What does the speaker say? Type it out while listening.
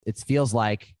It feels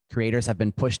like creators have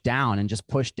been pushed down and just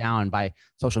pushed down by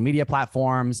social media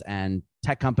platforms and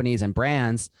tech companies and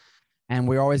brands. And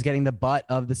we're always getting the butt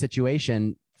of the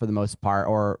situation for the most part,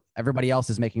 or everybody else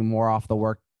is making more off the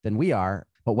work than we are.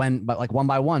 But like one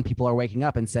by one, people are waking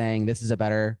up and saying this is a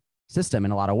better system in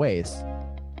a lot of ways.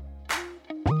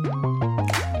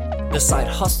 The Side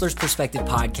Hustlers Perspective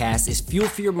podcast is fuel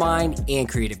for your mind and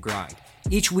creative grind.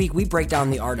 Each week, we break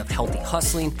down the art of healthy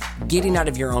hustling, getting out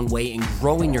of your own way, and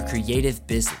growing your creative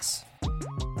business.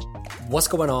 What's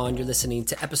going on? You're listening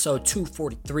to episode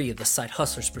 243 of the Side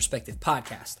Hustlers Perspective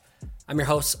podcast. I'm your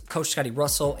host, Coach Scotty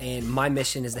Russell, and my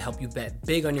mission is to help you bet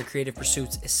big on your creative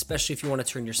pursuits, especially if you want to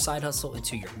turn your side hustle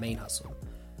into your main hustle.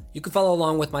 You can follow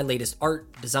along with my latest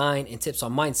art, design, and tips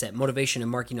on mindset, motivation,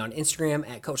 and marketing on Instagram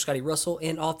at Coach Scotty Russell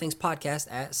and all things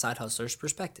podcast at Side Hustlers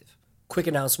Perspective. Quick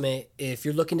announcement, if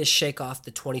you're looking to shake off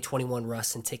the 2021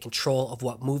 rust and take control of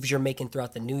what moves you're making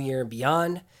throughout the new year and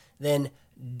beyond, then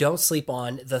don't sleep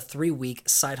on the 3-week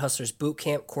Side Hustlers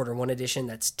Bootcamp Quarter 1 edition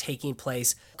that's taking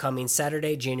place coming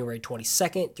Saturday, January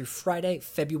 22nd through Friday,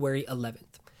 February 11th.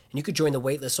 And you could join the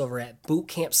waitlist over at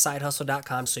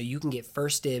bootcampsidehustle.com so you can get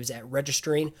first dibs at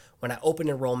registering when I open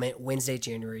enrollment Wednesday,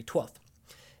 January 12th.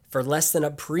 For less than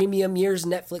a premium year's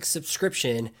Netflix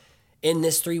subscription, in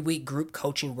this 3-week group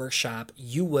coaching workshop,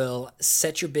 you will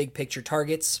set your big picture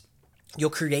targets, you'll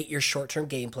create your short-term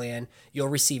game plan, you'll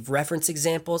receive reference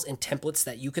examples and templates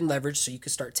that you can leverage so you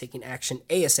can start taking action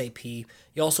ASAP.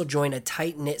 You'll also join a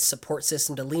tight-knit support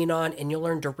system to lean on, and you'll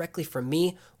learn directly from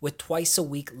me with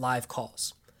twice-a-week live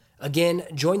calls. Again,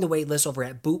 join the waitlist over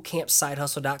at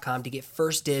bootcampsidehustle.com to get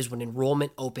first dibs when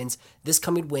enrollment opens this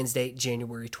coming Wednesday,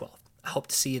 January 12th. I hope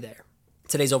to see you there.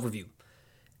 Today's overview.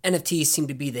 NFTs seem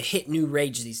to be the hit new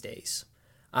rage these days.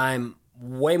 I'm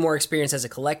way more experienced as a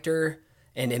collector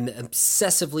and am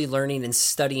obsessively learning and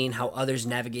studying how others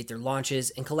navigate their launches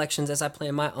and collections as I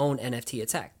plan my own NFT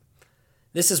attack.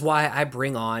 This is why I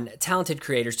bring on talented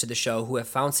creators to the show who have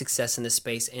found success in this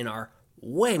space and are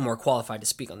way more qualified to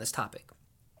speak on this topic.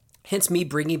 Hence me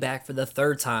bringing back for the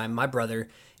third time my brother,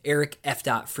 Eric F.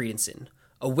 Friedenson,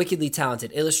 a wickedly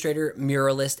talented illustrator,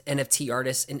 muralist, NFT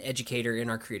artist, and educator in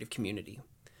our creative community.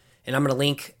 And I'm going to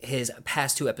link his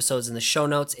past 2 episodes in the show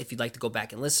notes if you'd like to go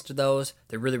back and listen to those.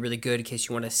 They're really, really good in case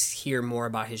you want to hear more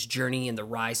about his journey and the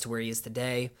rise to where he is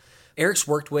today. Eric's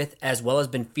worked with, as well as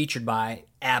been featured by,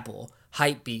 Apple,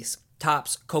 Hypebeast,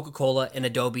 Topps, Coca-Cola, and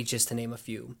Adobe, just to name a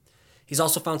few. He's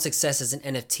also found success as an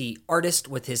NFT artist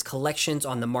with his collections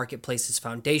on the Marketplaces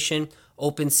Foundation,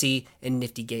 OpenSea, and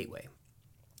Nifty Gateway.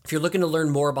 If you're looking to learn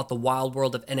more about the wild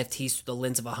world of NFTs through the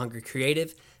lens of a hungry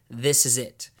creative, this is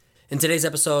it. In today's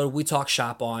episode, we talk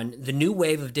shop on the new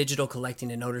wave of digital collecting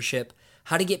and ownership,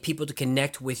 how to get people to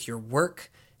connect with your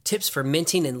work, tips for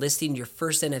minting and listing your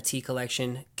first NFT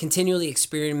collection, continually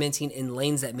experimenting in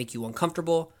lanes that make you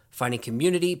uncomfortable, finding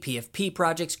community, PFP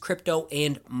projects, crypto,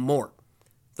 and more.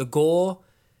 The goal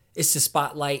is to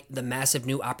spotlight the massive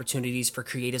new opportunities for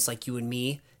creatives like you and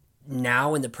me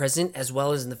now in the present as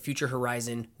well as in the future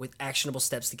horizon with actionable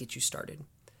steps to get you started.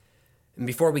 And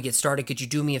before we get started, could you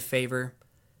do me a favor?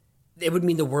 It would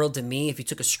mean the world to me if you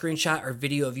took a screenshot or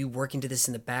video of you working to this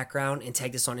in the background and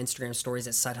tagged us on Instagram stories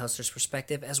at Side Hustlers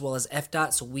Perspective as well as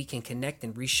FDOT so we can connect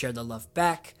and reshare the love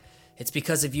back. It's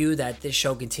because of you that this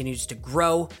show continues to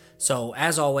grow. So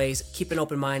as always, keep an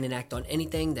open mind and act on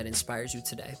anything that inspires you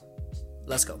today.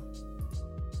 Let's go.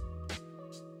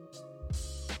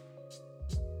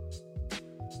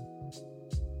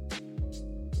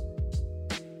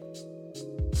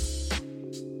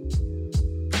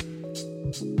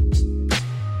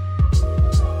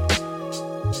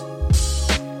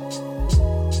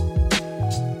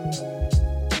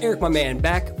 Eric, my man,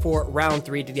 back for round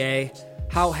 3 today.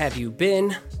 How have you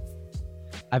been?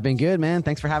 I've been good, man.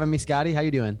 Thanks for having me, Scotty. How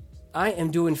you doing? I am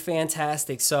doing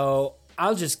fantastic. So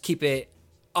I'll just keep it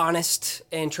honest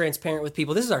and transparent with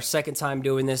people. This is our second time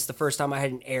doing this. The first time I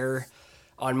had an error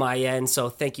on my end, so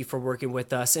thank you for working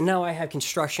with us. And now I have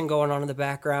construction going on in the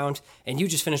background, and you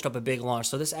just finished up a big launch.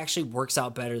 So this actually works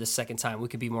out better the second time. We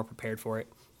could be more prepared for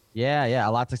it. Yeah,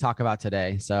 a lot to talk about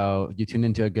today. So you tuned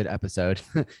into a good episode.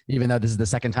 Even though this is the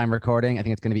second time recording, I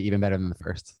think it's going to be even better than the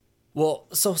first. Well,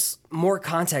 so more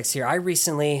context here.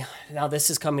 Now this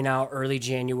is coming out early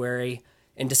January.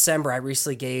 In December, I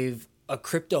recently gave a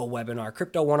crypto webinar,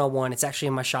 Crypto 101. It's actually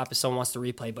in my shop if someone wants to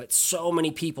replay, but so many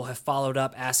people have followed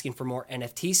up asking for more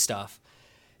NFT stuff.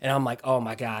 And I'm like, oh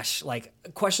my gosh, like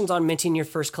questions on minting your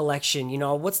first collection,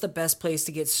 what's the best place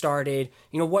to get started?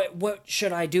 What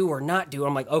should I do or not do?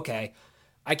 I'm like, okay,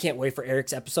 I can't wait for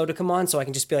Eric's episode to come on so I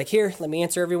can just be like, here, let me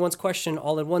answer everyone's question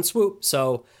all in one swoop.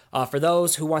 So for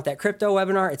those who want that crypto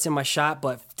webinar, it's in my shop.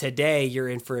 But today you're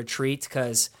in for a treat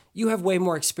because you have way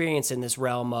more experience in this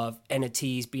realm of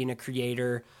NFTs, being a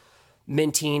creator,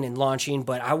 minting and launching.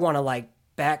 But I want to like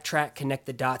backtrack, connect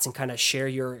the dots, and kind of share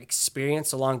your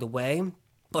experience along the way.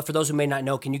 But for those who may not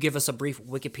know, can you give us a brief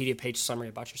Wikipedia page summary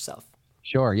about yourself?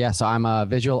 Sure. Yeah. So I'm a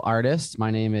visual artist. My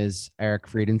name is Eric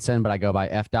Friedenson, but I go by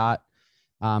F. Dot.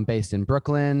 I'm based in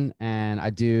Brooklyn, and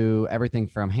I do everything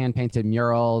from hand painted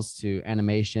murals to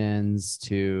animations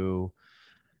to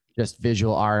just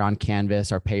visual art on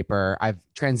canvas or paper. I've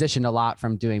transitioned a lot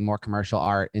from doing more commercial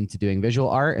art into doing visual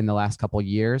art in the last couple of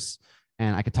years.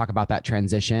 And I could talk about that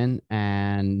transition.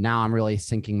 And now I'm really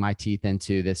sinking my teeth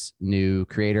into this new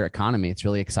creator economy. It's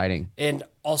really exciting. And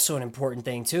also an important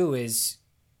thing too is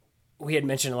we had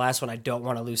mentioned the last one, I don't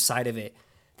want to lose sight of it,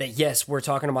 that yes, we're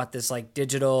talking about this like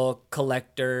digital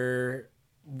collector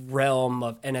realm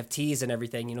of NFTs and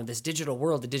everything, you know, this digital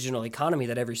world, the digital economy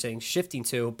that everything's shifting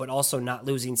to, but also not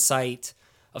losing sight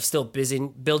of still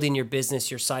building your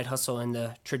business, your side hustle in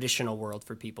the traditional world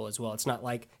for people as well. It's not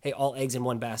like, hey, all eggs in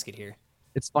one basket here.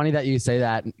 It's funny that you say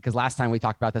that because last time we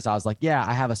talked about this, I was like, yeah,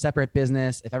 I have a separate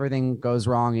business. If everything goes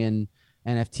wrong in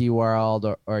NFT world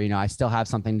or you know, I still have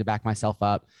something to back myself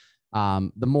up.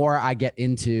 The more I get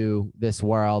into this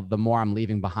world, the more I'm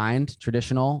leaving behind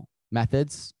traditional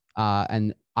methods.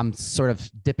 And I'm sort of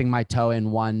dipping my toe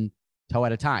in one toe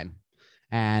at a time.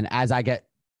 And as I get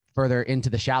further into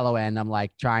the shallow end, I'm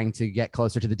like trying to get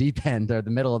closer to the deep end or the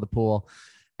middle of the pool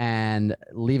and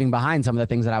leaving behind some of the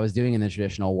things that I was doing in the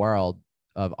traditional world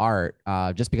of art,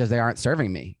 just because they aren't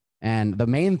serving me. And the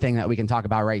main thing that we can talk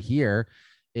about right here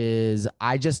is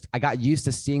I got used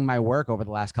to seeing my work over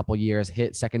the last couple of years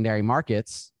hit secondary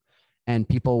markets, and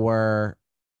people were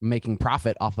making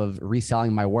profit off of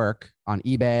reselling my work on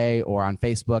eBay or on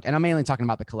Facebook. And I'm mainly talking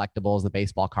about the collectibles, the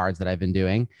baseball cards that I've been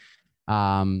doing.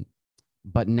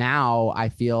 But now I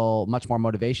feel much more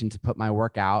motivation to put my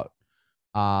work out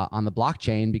on the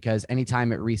blockchain, because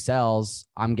anytime it resells,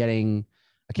 I'm getting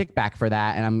a kickback for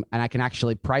that. And I can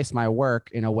actually price my work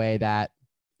in a way that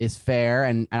is fair.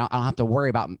 And I don't have to worry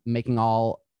about making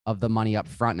all of the money up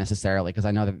front necessarily, because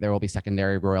I know that there will be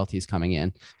secondary royalties coming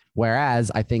in.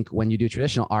 Whereas I think when you do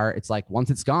traditional art, it's like once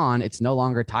it's gone, it's no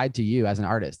longer tied to you as an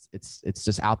artist. It's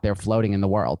just out there floating in the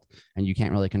world, and you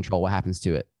can't really control what happens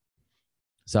to it.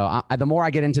 So the more I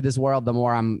get into this world, the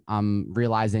more I'm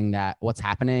realizing that what's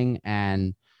happening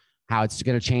and how it's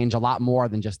going to change a lot more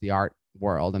than just the art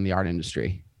world and the art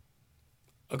industry.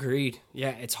 Agreed. Yeah,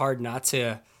 it's hard not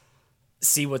to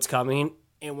see what's coming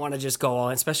and want to just go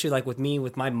on, especially like with me,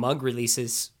 with my mug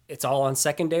releases, it's all on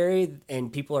secondary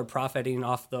and people are profiting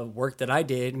off the work that I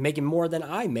did, making more than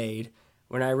I made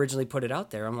when I originally put it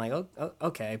out there. I'm like, oh,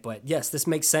 okay, but yes, this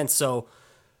makes sense. So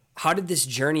how did this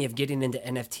journey of getting into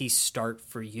NFTs start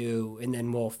for you? And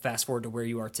then we'll fast forward to where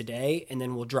you are today, and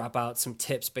then we'll drop out some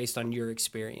tips based on your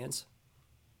experience.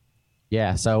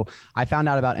 Yeah. So I found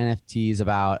out about NFTs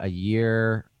about a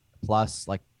year plus,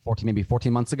 like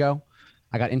 14 months ago.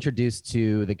 I got introduced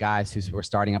to the guys who were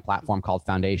starting a platform called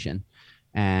Foundation,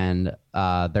 and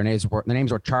their names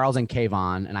were Charles and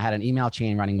Kayvon. And I had an email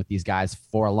chain running with these guys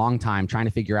for a long time, trying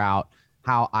to figure out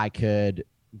how I could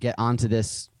get onto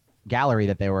this gallery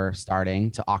that they were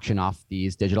starting to auction off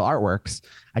these digital artworks.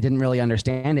 I didn't really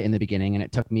understand it in the beginning, and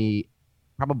it took me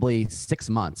probably 6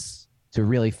 months to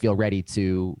really feel ready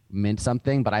to mint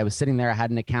something. But I was sitting there, I had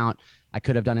an account. I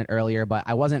could have done it earlier, but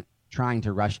I wasn't trying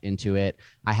to rush into it.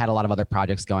 I had a lot of other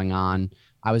projects going on.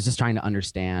 I was just trying to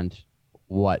understand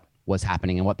what was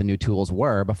happening and what the new tools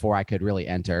were before I could really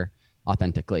enter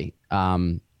authentically.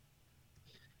 And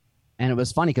it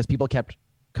was funny because people kept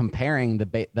comparing the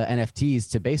NFTs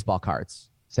to baseball cards,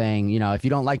 saying, you know, if you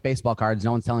don't like baseball cards,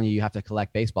 no one's telling you have to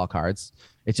collect baseball cards.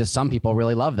 It's just some people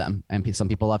really love them, and some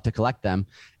people love to collect them.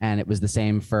 And it was the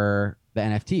same for the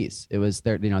NFTs. It was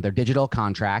their digital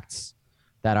contracts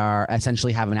that are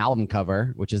essentially have an album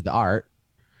cover, which is the art,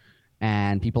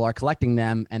 and people are collecting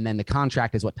them. And then the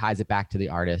contract is what ties it back to the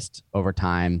artist over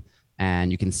time.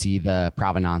 And you can see the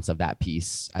provenance of that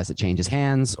piece as it changes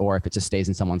hands, or if it just stays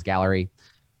in someone's gallery.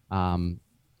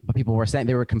 But people were saying,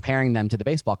 they were comparing them to the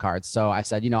baseball cards. So I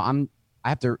said, you know, I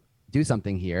have to do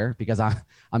something here, because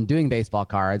I'm doing baseball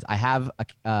cards. I have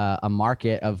a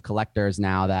market of collectors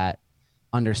now that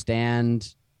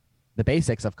understand the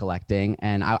basics of collecting,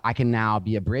 and I can now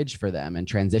be a bridge for them and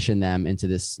transition them into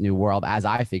this new world as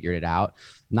I figured it out,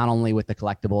 not only with the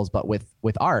collectibles, but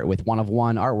with art, with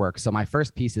one-of-one artwork. So my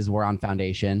first pieces were on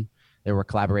Foundation. There were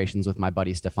collaborations with my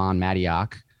buddy Stefan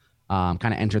Madiak, kind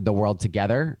of entered the world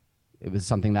together. it was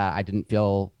something that I didn't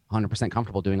feel 100%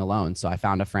 comfortable doing alone. So I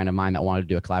found a friend of mine that wanted to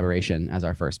do a collaboration as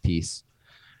our first piece.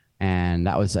 And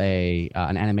that was an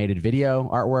animated video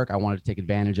artwork. I wanted to take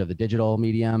advantage of the digital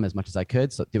medium as much as I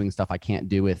could. So doing stuff I can't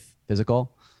do with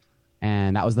physical.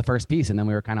 And that was the first piece. And then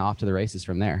we were kind of off to the races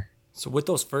from there. So with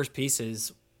those first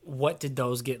pieces, what did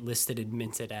those get listed and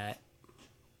minted at?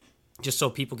 Just so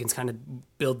people can kind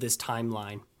of build this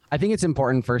timeline. I think it's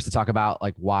important first to talk about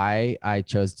like why I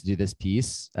chose to do this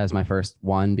piece as my first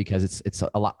one, because it's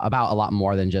a lot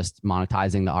more than just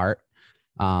monetizing the art.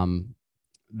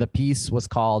 The piece was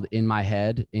called In My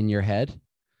Head, In Your Head.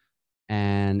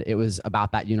 And it was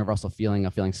about that universal feeling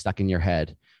of feeling stuck in your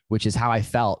head, which is how I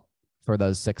felt for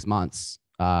those 6 months,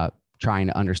 trying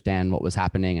to understand what was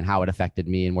happening and how it affected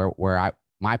me and where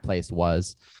my place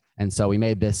was. And so we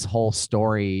made this whole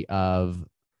story of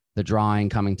the drawing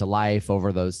coming to life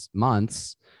over those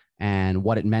months and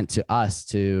what it meant to us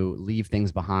to leave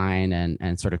things behind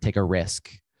and sort of take a risk,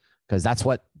 because that's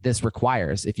what this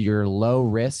requires. If you're low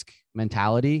risk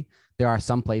mentality, there are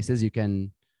some places you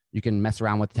can mess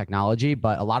around with technology,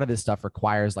 but a lot of this stuff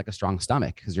requires like a strong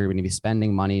stomach, because you're going to be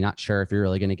spending money, not sure if you're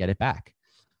really going to get it back.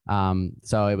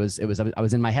 So I was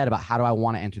in my head about how do I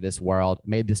want to enter this world,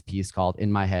 made this piece called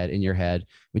In My Head, In Your Head.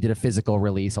 We did a physical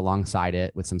release alongside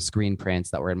it with some screen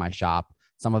prints that were in my shop.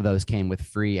 Some of those came with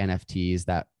free NFTs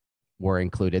that were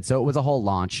included. So it was a whole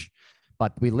launch,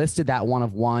 but we listed that one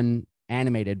of one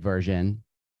animated version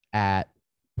at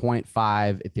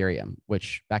 0.5 Ethereum,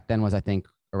 which back then was, I think,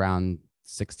 around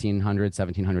 $1,600,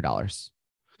 $1,700.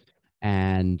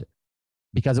 And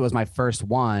because it was my first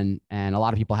one, and a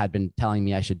lot of people had been telling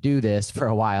me I should do this for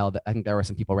a while, I think there were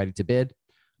some people ready to bid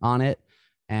on it.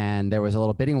 And there was a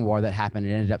little bidding war that happened.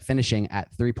 It ended up finishing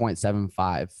at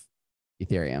 3.75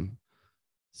 Ethereum.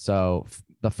 So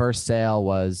the first sale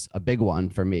was a big one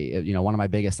for me. One of my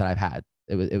biggest that I've had.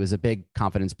 It was a big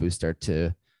confidence booster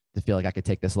to feel like I could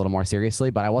take this a little more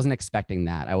seriously, but I wasn't expecting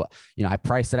that. I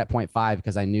priced it at 0.5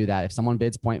 because I knew that if someone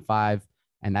bids 0.5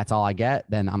 and that's all I get,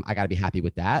 then I got to be happy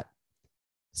with that.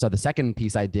 So the second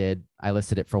piece I did, I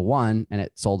listed it for 1 and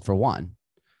it sold for 1.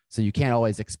 So you can't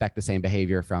always expect the same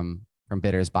behavior from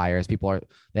bidders, buyers.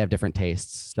 They have different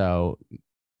tastes. So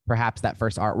perhaps that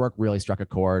first artwork really struck a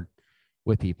chord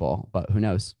with people, but who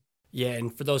knows? Yeah.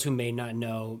 And for those who may not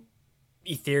know,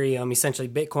 Ethereum, essentially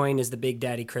Bitcoin is the big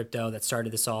daddy crypto that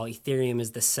started this all. Ethereum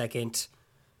is the second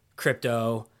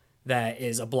crypto that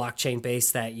is a blockchain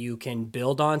base that you can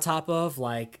build on top of,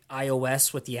 like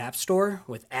iOS with the App Store,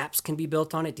 with apps can be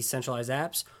built on it, decentralized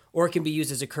apps, or it can be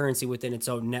used as a currency within its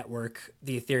own network,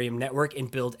 the Ethereum network,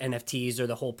 and build NFTs or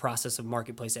the whole process of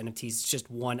marketplace NFTs. It's just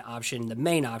one option, the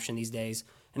main option these days,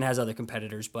 and has other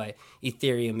competitors, but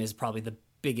Ethereum is probably the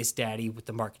biggest daddy with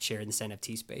the market share in this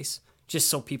NFT space, just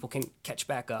so people can catch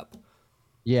back up.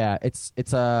 Yeah,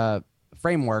 it's a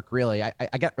framework, really.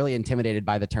 I got really intimidated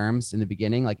by the terms in the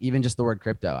beginning, like even just the word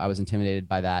crypto. I was intimidated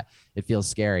by that. It feels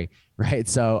scary, right?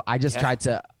 So I just tried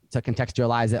to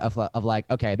contextualize it of like,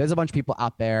 okay, there's a bunch of people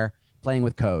out there playing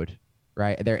with code,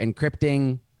 right? They're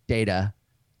encrypting data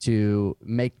to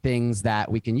make things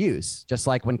that we can use. Just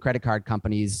like when credit card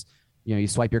companies, you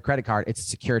swipe your credit card, it's a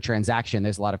secure transaction.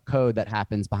 There's a lot of code that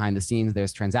happens behind the scenes.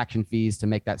 There's transaction fees to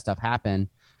make that stuff happen.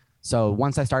 So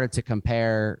once I started to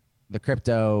compare the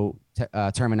crypto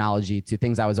terminology to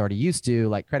things I was already used to,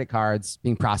 like credit cards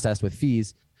being processed with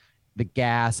fees, the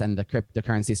gas and the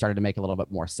cryptocurrency started to make a little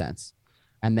bit more sense.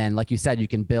 And then, like you said, you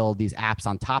can build these apps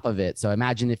on top of it. So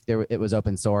imagine if it was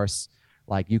open source,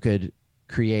 like you could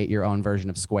create your own version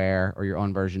of Square or your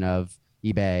own version of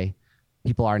eBay.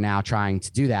 People are now trying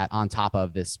to do that on top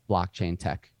of this blockchain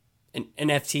tech. And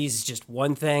NFTs is just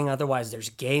one thing. Otherwise, there's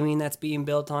gaming that's being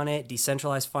built on it,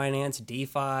 decentralized finance,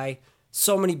 DeFi,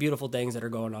 so many beautiful things that are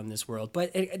going on in this world.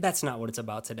 But that's not what it's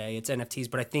about today. It's NFTs.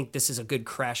 But I think this is a good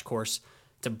crash course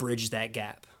to bridge that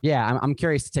gap. Yeah, I'm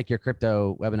curious to take your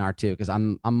crypto webinar too, because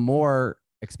I'm more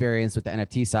experienced with the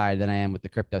NFT side than I am with the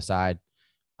crypto side.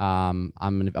 I'm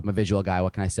a visual guy.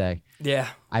 What can I say? Yeah.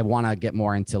 I want to get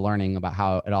more into learning about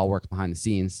how it all works behind the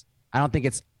scenes. I don't think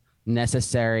it's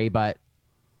necessary, but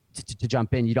to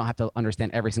jump in, you don't have to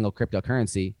understand every single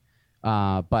cryptocurrency.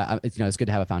 But it's good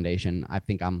to have a foundation. I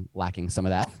think I'm lacking some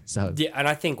of that. So yeah, and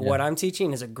I think what I'm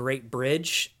teaching is a great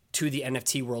bridge to the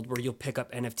NFT world where you'll pick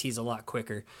up NFTs a lot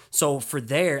quicker. So for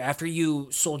there, after you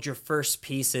sold your first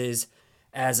pieces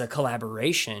as a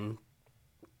collaboration,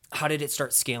 how did it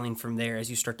start scaling from there as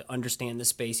you start to understand the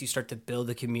space, you start to build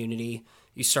a community,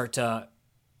 you start to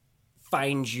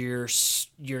find your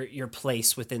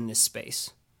place within this space?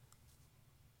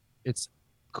 It's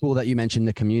cool that you mentioned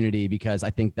the community, because I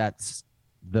think that's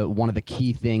one of the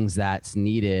key things that's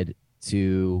needed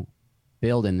to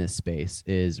build in this space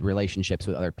is relationships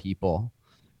with other people.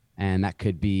 And that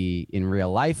could be in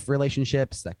real life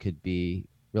relationships. That could be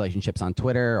relationships on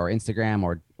Twitter or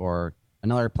Instagram or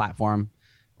another platform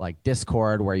like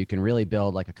Discord, where you can really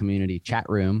build like a community chat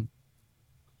room.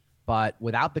 But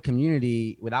without the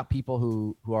community, without people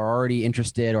who are already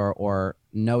interested or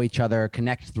know each other,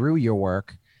 connect through your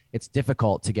work, it's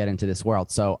difficult to get into this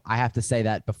world. So I have to say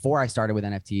that before I started with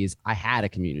NFTs, I had a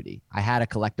community. I had a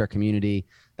collector community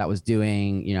that was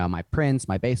doing, my prints,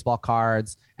 my baseball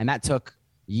cards, and that took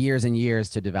years and years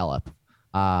to develop.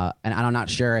 And I'm not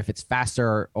sure if it's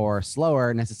faster or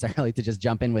slower necessarily to just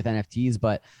jump in with NFTs,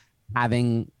 but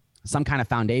having some kind of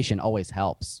foundation always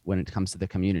helps when it comes to the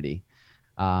community.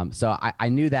 So I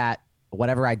knew that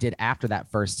whatever I did after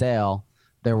that first sale,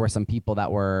 there were some people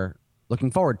that were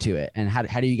looking forward to it. And how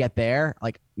do you get there?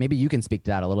 Like, maybe you can speak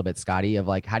to that a little bit, Scotty, of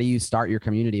like, how do you start your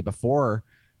community before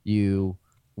you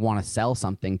want to sell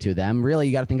something to them? Really,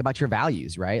 you got to think about your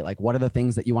values, right? Like, what are the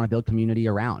things that you want to build community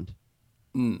around?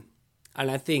 And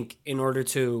I think in order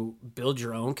to build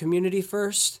your own community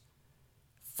first,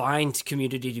 find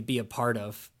community to be a part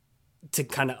of, to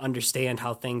kind of understand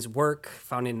how things work,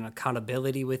 finding an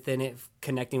accountability within it,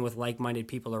 connecting with like-minded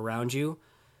people around you.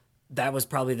 That was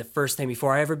probably the first thing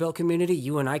before I ever built community.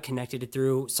 You and I connected it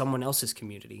through someone else's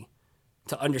community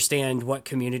to understand what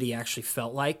community actually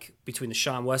felt like between the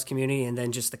Sean West community and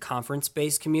then just the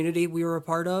conference-based community we were a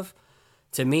part of.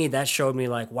 To me, that showed me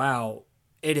like, wow,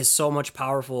 it is so much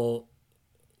powerful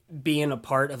being a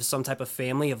part of some type of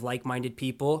family of like-minded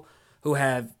people who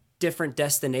have different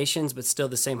destinations, but still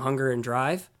the same hunger and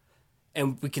drive.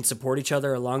 And we can support each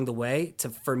other along the way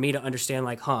for me to understand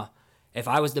like, if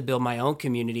I was to build my own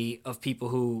community of people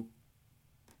who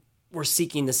were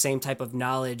seeking the same type of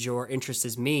knowledge or interest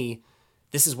as me,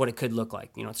 this is what it could look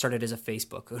like. It started as a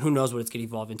Facebook. Who knows what it's going to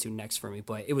evolve into next for me,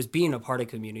 but it was being a part of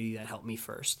community that helped me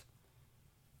first.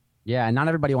 Yeah. And not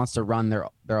everybody wants to run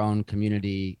their own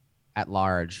community at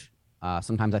large.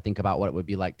 Sometimes I think about what it would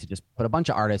be like to just put a bunch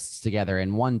of artists together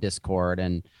in one Discord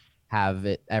and have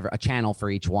it a channel for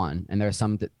each one. And there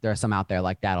are some out there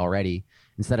like that already,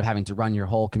 instead of having to run your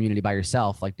whole community by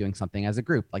yourself, like doing something as a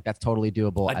group. Like, that's totally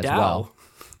doable as well.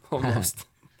 Almost.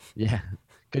 Yeah,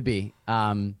 could be.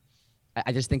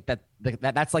 I just think that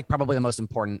that's like probably the most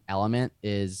important element,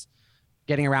 is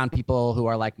getting around people who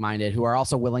are like-minded, who are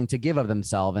also willing to give of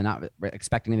themselves and not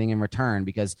expect anything in return,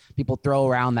 because people throw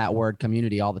around that word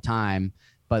community all the time.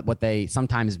 But what they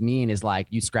sometimes mean is like,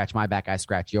 you scratch my back, I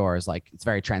scratch yours. Like, it's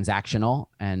very transactional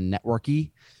and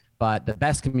networky. But the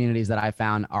best communities that I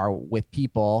found are with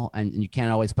people, and you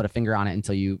can't always put a finger on it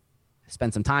until you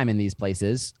spend some time in these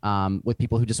places, with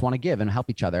people who just want to give and help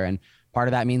each other. And part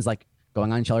of that means like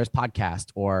going on each other's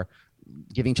podcast or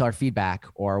giving each other feedback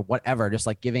or whatever, just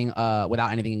like giving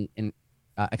without anything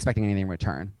expecting anything in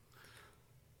return.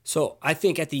 So I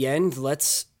think at the end,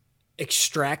 let's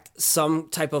extract some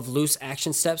type of loose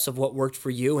action steps of what worked for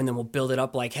you, and then we'll build it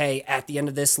up like, hey, at the end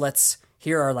of this,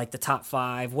 here are like the top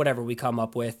 5, whatever we come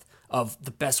up with, of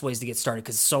the best ways to get started,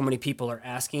 because so many people are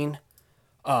asking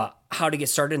how to get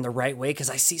started in the right way, because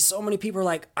I see so many people are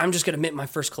like, I'm just going to mint my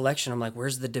first collection. I'm like,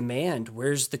 where's the demand?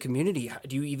 Where's the community?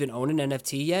 Do you even own an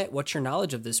NFT yet? What's your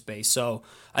knowledge of this space? So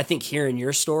I think hearing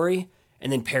your story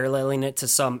and then paralleling it to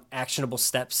some actionable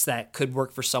steps that could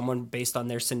work for someone based on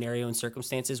their scenario and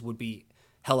circumstances would be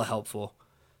hella helpful.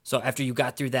 So after you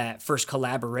got through that first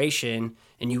collaboration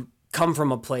and you come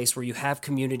from a place where you have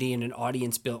community and an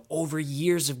audience built over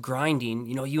years of grinding,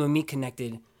 you and me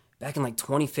connected back in like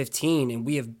 2015, and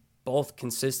we have both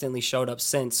consistently showed up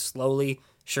since, slowly,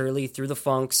 surely, through the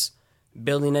funks,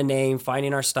 building a name,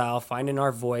 finding our style, finding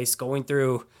our voice, going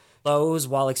through lows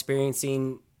while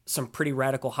experiencing some pretty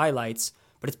radical highlights.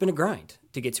 But it's been a grind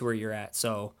to get to where you're at.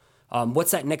 So what's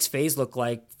that next phase look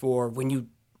like for when you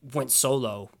went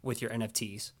solo with your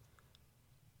NFTs?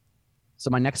 So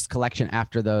my next collection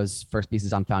after those first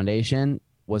pieces on Foundation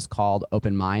was called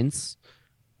Open Minds.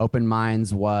 Open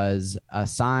Minds was a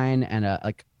sign and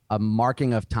a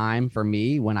marking of time for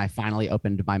me when I finally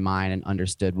opened my mind and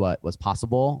understood what was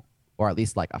possible, or at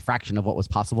least like a fraction of what was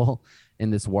possible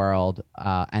in this world,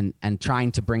 and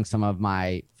trying to bring some of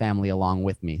my family along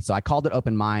with me. So I called it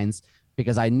Open Minds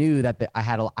because I knew that I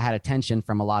had attention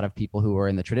from a lot of people who were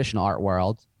in the traditional art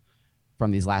world from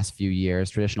these last few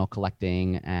years, traditional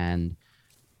collecting, and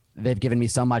they've given me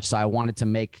so much. So I wanted to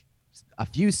make a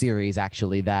few series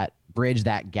actually that bridge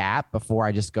that gap before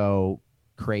I just go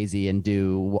crazy and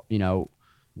do,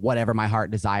 whatever my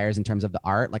heart desires in terms of the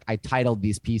art. Like, I titled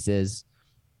these pieces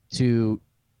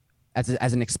as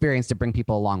an experience to bring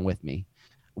people along with me.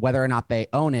 Whether or not they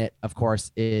own it, of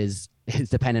course, is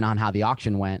dependent on how the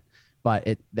auction went. but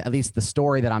at least the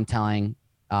story that I'm telling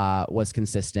was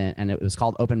consistent, and it was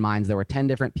called Open Minds. There were 10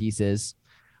 different pieces.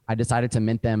 I decided to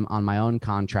mint them on my own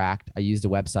contract. I used a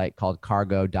website called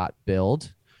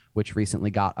cargo.build, which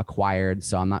recently got acquired.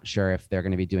 So I'm not sure if they're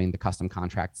going to be doing the custom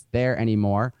contracts there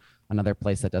anymore. Another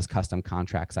place that does custom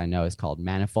contracts I know is called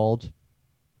Manifold.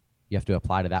 You have to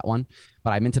apply to that one.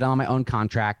 But I minted them on my own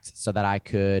contract so that I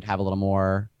could have a little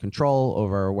more control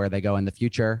over where they go in the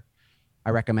future.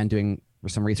 I recommend doing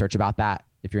some research about that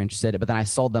if you're interested. But then I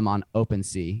sold them on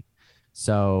OpenSea.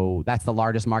 So that's the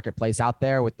largest marketplace out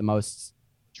there with the most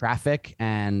traffic.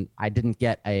 And I didn't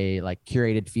get a like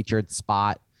curated featured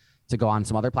spot to go on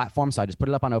some other platforms. So I just put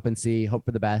it up on OpenSea, hope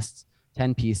for the best,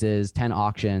 10 pieces, 10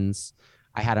 auctions.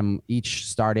 I had them each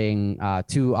starting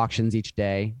 2 auctions each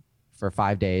day for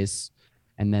 5 days.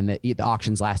 And then the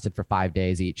auctions lasted for 5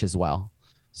 days each as well.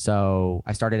 So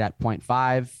I started at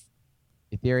 0.5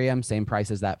 Ethereum, same price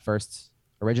as that first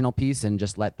original piece, and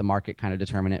just let the market kind of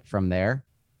determine it from there.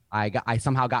 I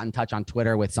somehow got in touch on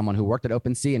Twitter with someone who worked at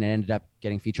OpenSea, and it ended up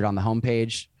getting featured on the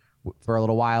homepage for a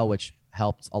little while, which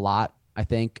helped a lot, I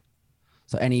think.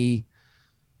 So any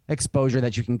exposure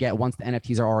that you can get once the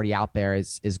NFTs are already out there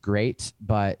is great,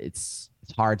 but it's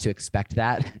hard to expect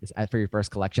that for your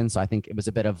first collection. So I think it was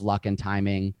a bit of luck and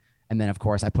timing. And then of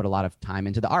course I put a lot of time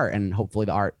into the art, and hopefully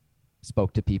the art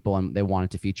spoke to people and they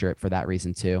wanted to feature it for that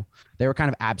reason too. They were kind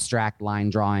of abstract line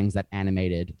drawings that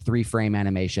animated 3-frame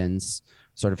animations,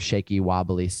 sort of shaky,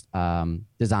 wobbly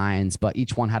designs, but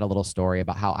each one had a little story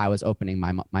about how I was opening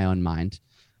my own mind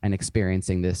and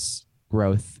experiencing this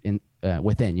growth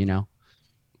within, you know?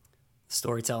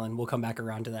 Storytelling. We'll come back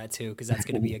around to that too, because that's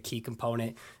going to be a key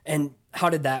component. And how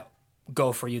did that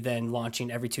go for you then, launching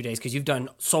every 2 days? Because you've done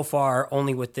so far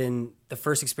only within the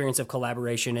first experience of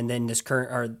collaboration, and then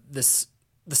the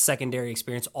secondary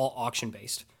experience, all auction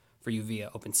based for you via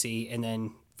OpenSea, and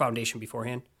then Foundation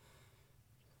beforehand.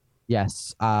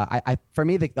 Yes. For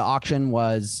me, the auction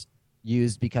was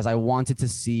used because I wanted to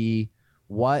see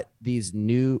what these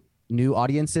new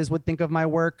audiences would think of my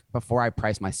work before I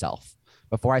price myself.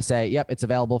 Before I say, yep, it's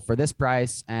available for this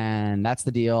price and that's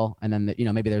the deal. And then,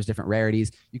 maybe there's different rarities.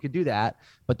 You could do that,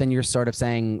 but then you're sort of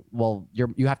saying, well,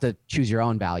 you have to choose your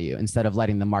own value instead of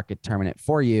letting the market determine it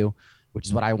for you, which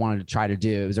is what I wanted to try to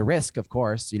do. It was a risk, of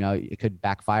course, it could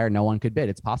backfire. No one could bid.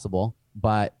 It's possible,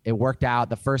 but it worked out.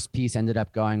 The first piece ended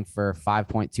up going for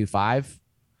 5.25.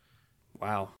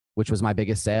 Wow. Which was my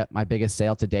biggest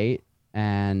sale to date.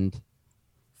 And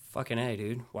fucking A,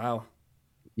 dude. Wow.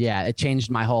 Yeah, it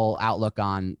changed my whole outlook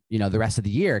on, the rest of the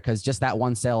year, because just that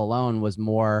one sale alone was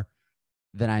more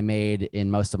than I made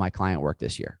in most of my client work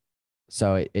this year.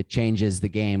 So it changes the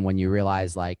game when you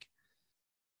realize like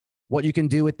what you can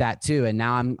do with that too. And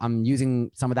now I'm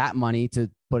using some of that money to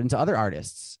put into other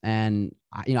artists. And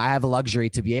I have a luxury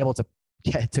to be able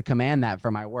to command that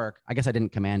for my work. I guess I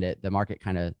didn't command it. The market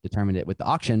kind of determined it with the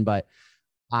auction, but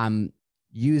I'm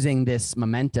using this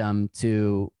momentum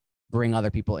to bring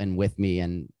other people in with me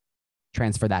and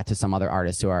transfer that to some other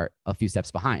artists who are a few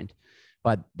steps behind.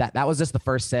 But that was just the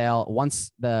first sale.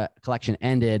 Once the collection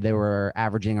ended, they were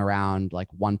averaging around like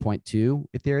 1.2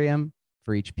 Ethereum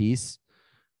for each piece.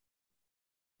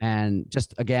 And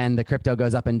just, again, the crypto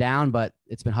goes up and down, but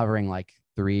it's been hovering like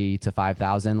 3,000 to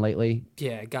 5,000 lately.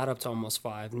 Yeah, it got up to almost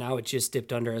 5. Now it just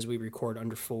dipped under, as we record,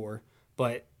 under 4.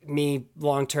 But me,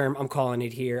 long term, I'm calling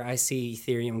it here. I see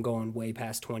Ethereum going way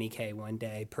past 20K one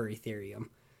day per Ethereum.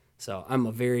 So I'm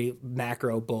a very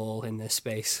macro bull in this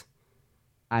space.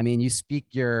 I mean, you speak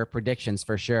your predictions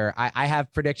for sure. I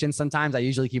have predictions sometimes. I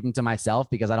usually keep them to myself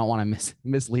because I don't want to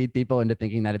mislead people into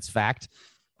thinking that it's fact.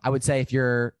 I would say if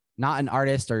you're not an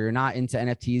artist or you're not into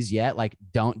NFTs yet, like,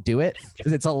 don't do it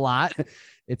because it's a lot.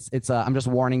 I'm just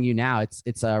warning you now.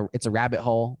 It's a rabbit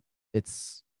hole.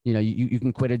 It's, you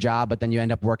can quit a job, but then you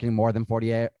end up working more than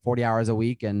 40 hours a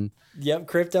week. And yep,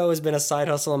 crypto has been a side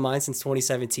hustle of mine since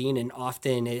 2017, and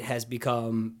often it has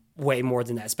become way more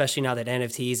than that, especially now that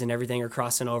NFTs and everything are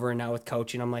crossing over. And now with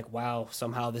coaching, I'm like, wow,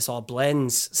 somehow this all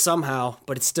blends somehow,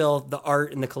 but it's still the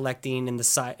art and the collecting and the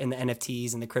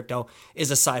NFTs and the crypto is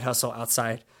a side hustle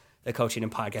outside the coaching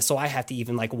and podcast. So I have to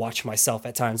even like watch myself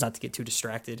at times not to get too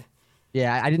distracted.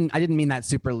 Yeah, I didn't mean that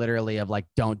super literally of like,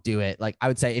 don't do it. Like, I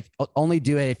would say only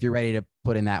do it if you're ready to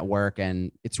put in that work.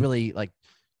 And it's really like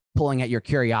pulling at your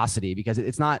curiosity, because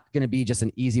it's not going to be just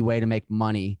an easy way to make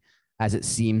money as it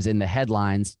seems in the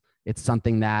headlines. It's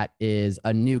something that is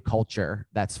a new culture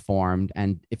that's formed.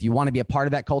 And if you want to be a part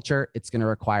of that culture, it's going to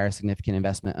require a significant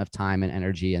investment of time and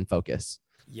energy and focus.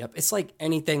 Yep. It's like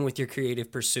anything with your creative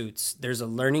pursuits. There's a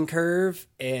learning curve,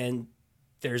 and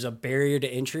there's a barrier to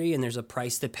entry, and there's a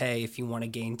price to pay if you want to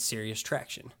gain serious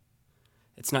traction.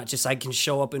 It's not just I can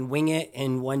show up and wing it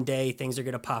and one day things are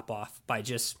going to pop off by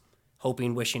just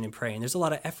hoping, wishing, and praying. There's a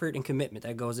lot of effort and commitment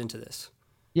that goes into this.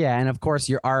 Yeah. And of course,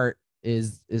 your art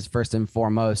is first and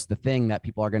foremost the thing that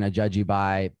people are going to judge you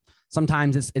by.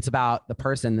 Sometimes it's about the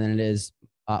person than it is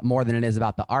more than it is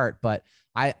about the art. But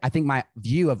I think my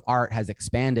view of art has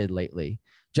expanded lately.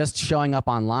 Just showing up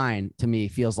online to me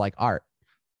feels like art.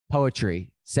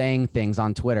 Poetry, saying things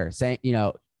on Twitter, saying,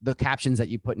 the captions that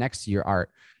you put next to your art,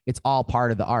 it's all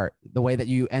part of the art. The way that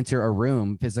you enter a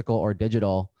room, physical or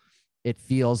digital, it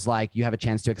feels like you have a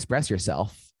chance to express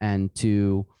yourself and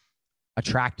to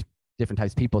attract different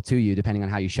types of people to you, depending on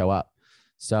how you show up.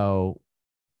 So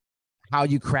how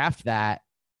you craft that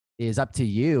is up to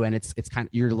you. And it's kind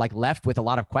of, you're like left with a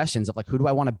lot of questions of like, who do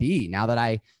I want to be now that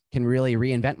I can really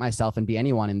reinvent myself and be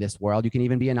anyone in this world? You can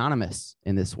even be anonymous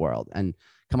in this world and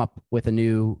come up with a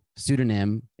new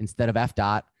pseudonym instead of F.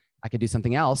 I could do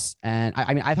something else. And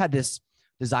I mean, I've had this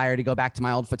desire to go back to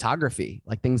my old photography,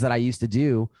 like things that I used to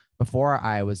do before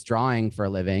I was drawing for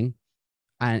a living,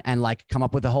 and like come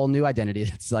up with a whole new identity.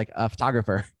 It's like a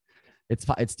photographer. It's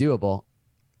doable.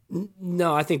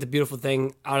 No, I think the beautiful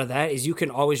thing out of that is you can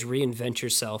always reinvent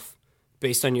yourself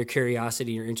based on your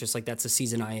curiosity, your interest. Like that's the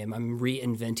season I am. I'm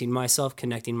reinventing myself,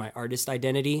 connecting my artist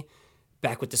identity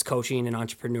back with this coaching and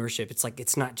entrepreneurship. It's like,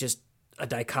 it's not just a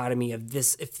dichotomy of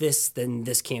this, if this, then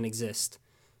this can't exist.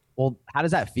 Well, how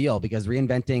does that feel? Because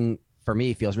reinventing for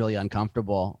me feels really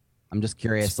uncomfortable. I'm just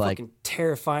curious, it's fucking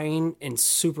terrifying and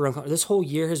super uncomfortable. This whole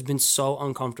year has been so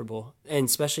uncomfortable, and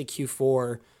especially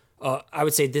Q4. I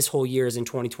would say this whole year is in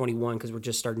 2021 because we're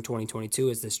just starting 2022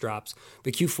 as this drops.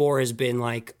 But Q4 has been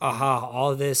like,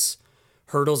 all of this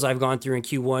hurdles I've gone through in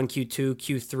Q1, Q2,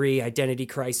 Q3, identity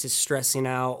crisis, stressing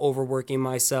out, overworking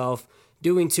myself,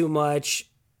 doing too much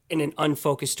in an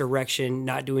unfocused direction,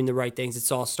 not doing the right things.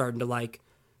 It's all starting to like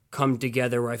come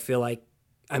together where I feel like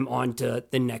I'm on to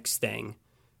the next thing.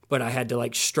 But I had to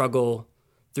like struggle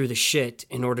through the shit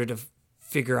in order to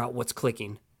figure out what's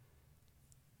clicking.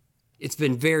 It's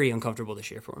been very uncomfortable this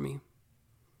year for me.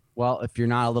 Well, if you're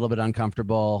not a little bit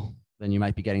uncomfortable, then you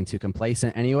might be getting too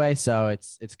complacent anyway. So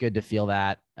it's good to feel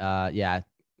that. Yeah.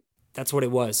 That's what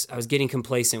it was. I was getting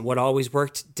complacent. What always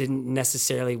worked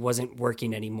wasn't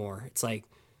working anymore. It's like,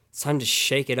 it's time to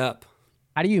shake it up.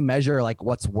 How do you measure like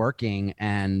what's working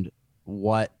and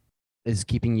what is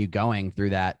keeping you going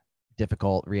through that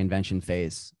difficult reinvention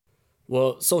phase?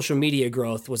 Well, social media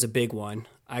growth was a big one.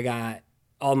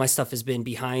 All my stuff has been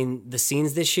behind the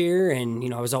scenes this year.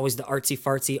 And, I was always the artsy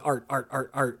fartsy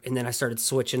art. And then I started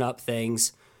switching up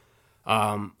things.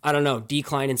 I don't know,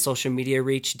 decline in social media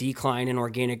reach, decline in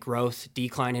organic growth,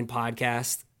 decline in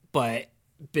podcast, but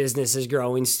business is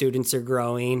growing, students are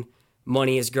growing,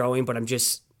 money is growing, but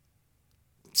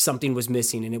something was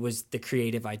missing, and it was the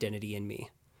creative identity in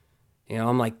me.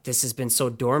 I'm like, this has been so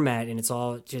dormant and it's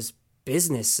all just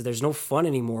business. So there's no fun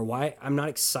anymore. Why? I'm not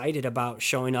excited about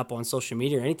showing up on social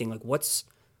media or anything. Like what's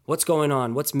going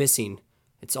on? What's missing?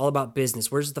 It's all about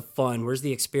business. Where's the fun? Where's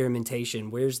the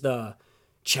experimentation? Where's the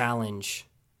challenge?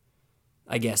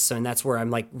 I guess. So, and that's where I'm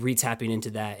like re-tapping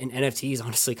into that. And NFTs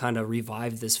honestly kind of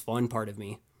revived this fun part of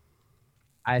me.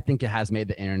 I think it has made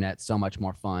the internet so much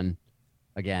more fun.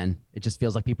 Again, it just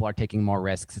feels like people are taking more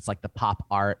risks. It's like the pop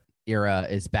art era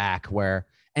is back where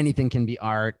anything can be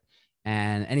art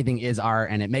and anything is art,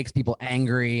 and it makes people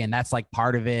angry, and that's like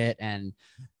part of it. And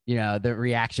the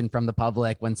reaction from the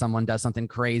public when someone does something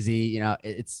crazy,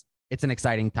 it's an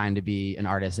exciting time to be an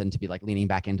artist and to be like leaning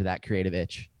back into that creative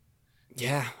itch.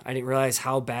 Yeah, I didn't realize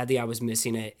how badly I was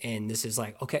missing it, and this is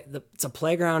like, okay, it's a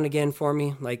playground again for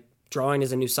me. Like drawing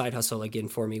is a new side hustle again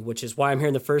for me, which is why I'm here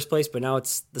in the first place. But now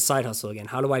it's the side hustle again.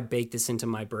 How do I bake this into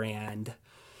my brand?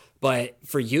 But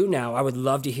for you now, I would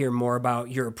love to hear more about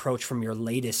your approach from your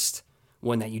latest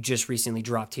one that you just recently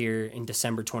dropped here in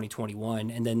December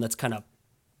 2021. And then let's kind of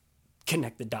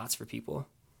connect the dots for people.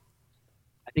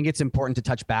 I think it's important to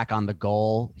touch back on the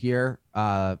goal here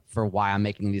for why I'm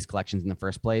making these collections in the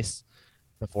first place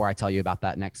before I tell you about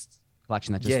that next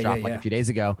collection that just dropped a few days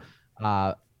ago.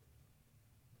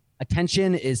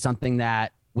 Attention is something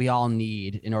that we all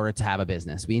need in order to have a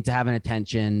business. We need to have an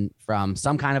attention from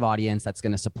some kind of audience that's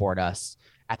going to support us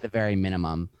at the very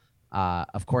minimum.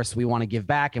 Of course, we want to give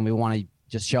back and we want to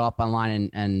just show up online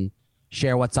and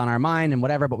share what's on our mind and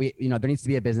whatever. But there needs to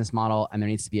be a business model and there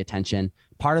needs to be attention.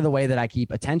 Part of the way that I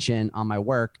keep attention on my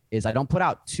work is I don't put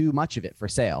out too much of it for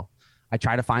sale. I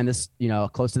try to find this,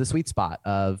 close to the sweet spot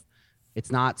of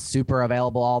it's not super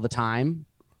available all the time.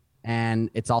 And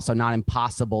it's also not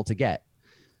impossible to get.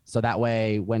 So that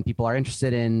way, when people are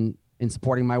interested in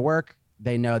supporting my work,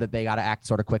 they know that they got to act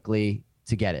sort of quickly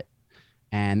to get it.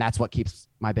 And that's what keeps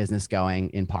my business going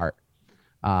in part.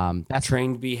 That's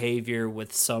trained behavior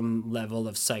with some level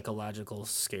of psychological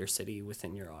scarcity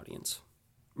within your audience,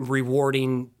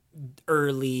 rewarding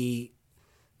early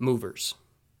movers.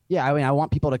 Yeah. I mean, I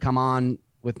want people to come on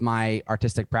with my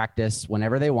artistic practice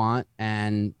whenever they want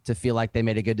and to feel like they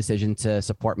made a good decision to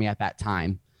support me at that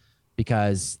time,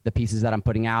 because the pieces that I'm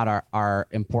putting out are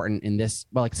important in this.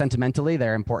 Well, like sentimentally,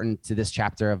 they're important to this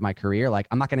chapter of my career. Like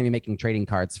I'm not going to be making trading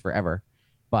cards forever,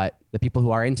 but the people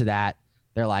who are into that,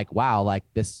 they're like, wow, like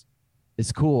this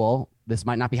is cool. This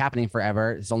might not be happening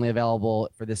forever. It's only available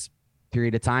for this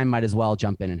period of time. Might as well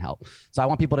jump in and help. So I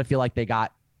want people to feel like they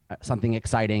got something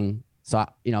exciting. So,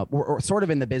 you know, we're sort of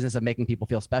in the business of making people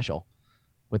feel special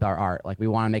with our art. Like we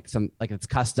want to make some, like it's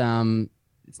custom.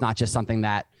 It's not just something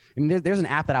that, I mean, there's an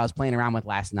app that I was playing around with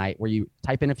last night where you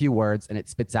type in a few words and it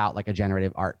spits out like a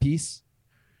generative art piece.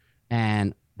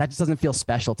 And that just doesn't feel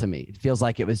special to me. It feels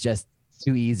like it was just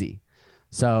too easy.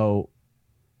 So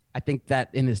I think that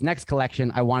in this next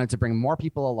collection, I wanted to bring more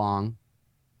people along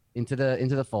into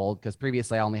the fold, because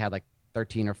previously I only had like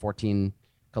 13 or 14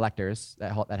 collectors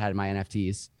that had my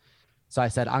NFTs. So I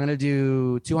said, I'm going to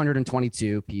do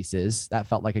 222 pieces. That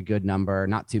felt like a good number,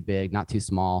 not too big, not too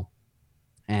small.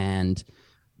 And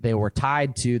they were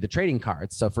tied to the trading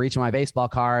cards. So for each of my baseball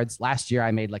cards, last year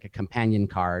I made like a companion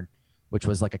card, which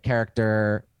was like a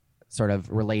character sort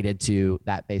of related to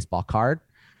that baseball card.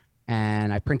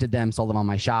 And I printed them, sold them on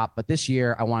my shop. But this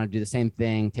year I wanted to do the same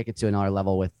thing, take it to another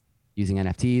level with using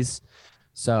NFTs.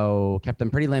 So kept them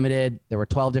pretty limited. There were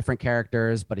 12 different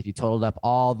characters, but if you totaled up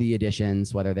all the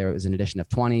editions, whether there was an edition of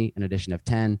 20, an edition of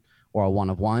 10, or a one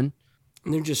of one.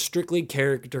 And they're just strictly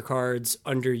character cards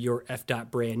under your F.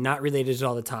 brand, not related to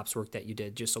all the Topps work that you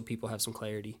did, just so people have some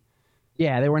clarity.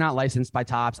 Yeah, they were not licensed by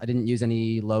Topps. I didn't use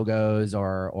any logos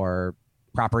or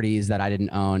properties that I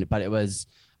didn't own, but it was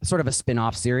sort of a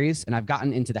spin-off series. And I've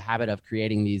gotten into the habit of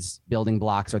creating these building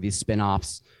blocks or these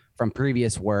spin-offs from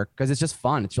previous work because it's just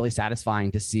fun. It's really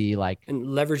satisfying to see like, and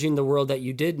leveraging the world that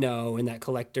you did know and that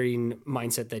collecting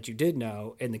mindset that you did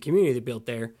know and the community that built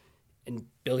there and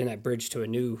building that bridge to a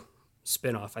new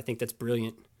spinoff. I think that's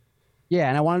brilliant. Yeah.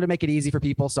 And I wanted to make it easy for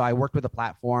people. So I worked with a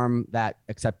platform that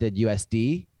accepted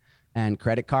USD and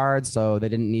credit cards. So they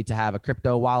didn't need to have a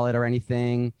crypto wallet or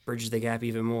anything. Bridges the gap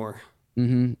even more.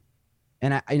 Mm-hmm.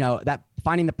 And I, you know, that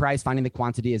finding the price, finding the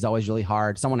quantity is always really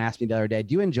hard. Someone asked me the other day,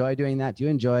 do you enjoy doing that? Do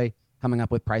you enjoy coming up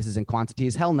with prices and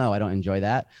quantities? Hell no, I don't enjoy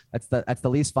that. That's the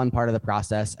least fun part of the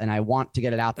process. And I want to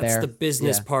get it out there. That's the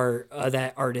business part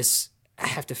that artists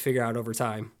have to figure out over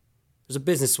time. There's a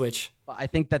business switch. I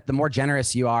think that the more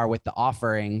generous you are with the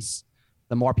offerings,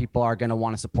 the more people are going to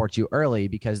want to support you early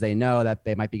because they know that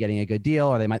they might be getting a good deal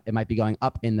or it might be going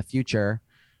up in the future.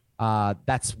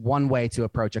 That's one way to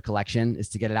approach a collection, is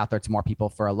to get it out there to more people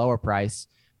for a lower price.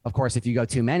 Of course, if you go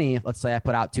too many, let's say I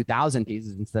put out 2,000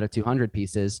 pieces instead of 200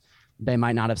 pieces, they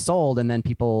might not have sold. And then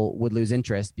people would lose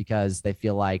interest because they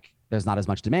feel like there's not as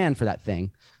much demand for that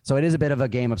thing. So it is a bit of a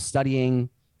game of studying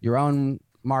your own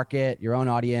market, your own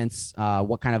audience,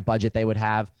 what kind of budget they would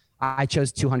have. I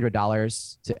chose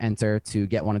 $200 to enter to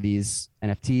get one of these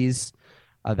NFTs.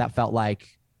 That felt like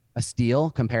a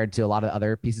steal compared to a lot of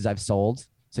other pieces I've sold.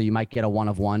 So you might get a one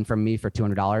of one from me for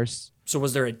 $200. So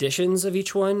was there editions of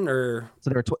each one, or? So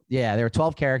there were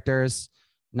 12 characters.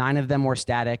 9 of them were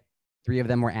static. 3 of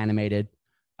them were animated.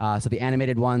 So the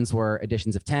animated ones were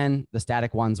editions of 10. The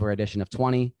static ones were edition of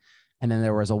 20. And then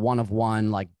there was a one of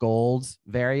one like gold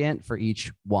variant for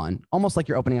each one. Almost like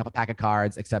you're opening up a pack of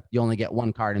cards, except you only get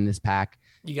one card in this pack.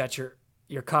 You got your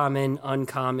common,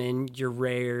 uncommon, your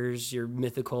rares, your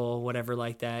mythical, whatever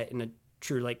like that, in a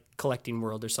true like collecting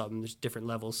world or something. There's different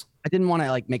levels. I didn't want to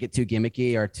like make it too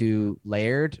gimmicky or too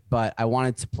layered, but I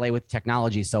wanted to play with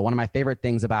technology. So one of my favorite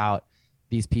things about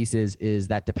these pieces is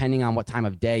that depending on what time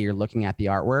of day you're looking at the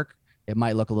artwork, it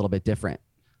might look a little bit different.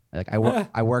 Like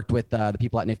I worked with the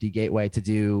people at Nifty Gateway to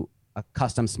do a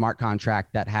custom smart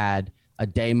contract that had a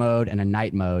day mode and a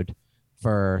night mode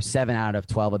for 7 out of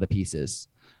 12 of the pieces.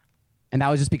 And that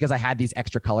was just because I had these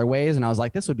extra colorways and I was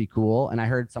like, this would be cool. And I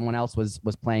heard someone else was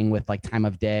playing with like time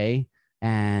of day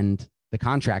and the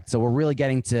contract. So we're really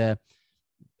getting to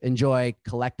enjoy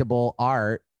collectible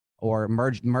art or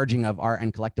merging of art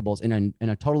and collectibles in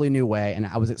a totally new way. And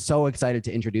I was so excited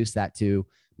to introduce that to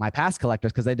my past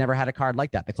collectors because they'd never had a card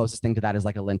like that. The closest thing to that is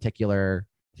like a lenticular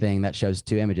thing that shows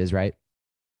 2 images, right?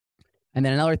 And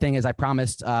then another thing is I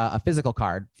promised a physical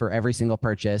card for every single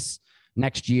purchase.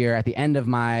 Next year, at the end of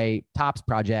my Topps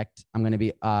project, I'm going to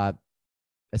be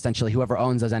essentially whoever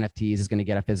owns those NFTs is going to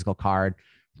get a physical card,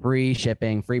 free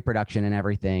shipping, free production and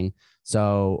everything.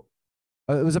 So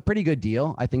It was a pretty good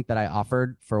deal, I think, that I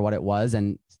offered for what it was,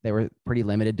 and they were pretty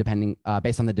limited depending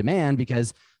based on the demand,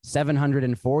 because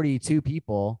 742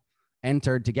 people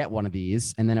entered to get one of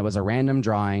these, and then it was a random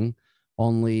drawing.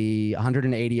 Only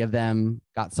 180 of them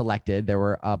got selected. There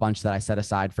were a bunch that I set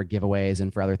aside for giveaways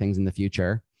and for other things in the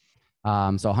future.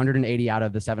 So 180 out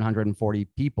of the 740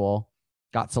 people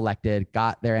got selected,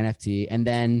 got their NFT, and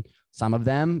then some of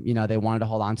them, they wanted to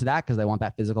hold on to that because they want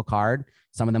that physical card.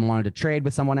 Some of them wanted to trade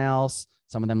with someone else.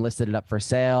 Some of them listed it up for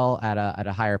sale at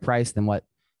a higher price than what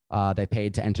they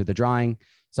paid to enter the drawing.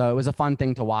 So it was a fun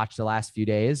thing to watch the last few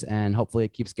days, and hopefully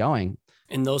it keeps going.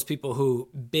 And those people who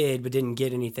bid but didn't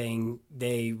get anything,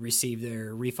 they received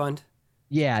their refund?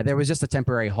 Yeah, there was just a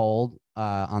temporary hold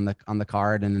on the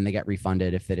card, and then they get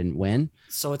refunded if they didn't win.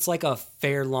 So it's like a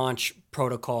fair launch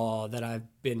protocol that I've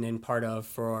been in part of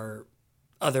for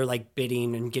other like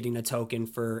bidding and getting a token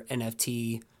for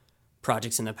NFT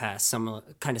projects in the past,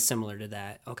 kind of similar to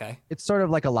that. Okay. It's sort of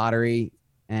like a lottery,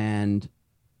 and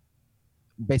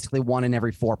basically 1 in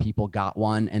every 4 people got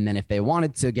one. And then if they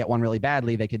wanted to get one really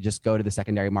badly, they could just go to the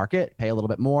secondary market, pay a little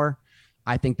bit more.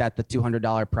 I think that the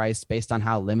 $200 price, based on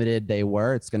how limited they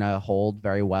were, it's going to hold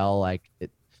very well. Like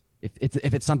if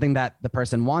it's something that the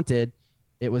person wanted,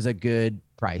 it was a good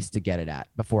price to get it at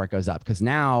before it goes up. Because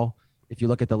now, if you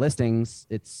look at the listings,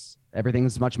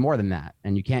 everything's much more than that,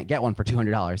 and you can't get one for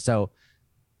 $200. So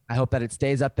I hope that it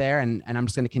stays up there, and I'm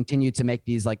just going to continue to make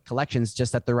these like collections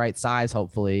just at the right size,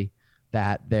 hopefully,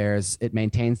 that it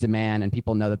maintains demand and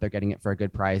people know that they're getting it for a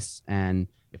good price. And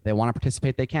if they want to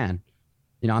participate, they can.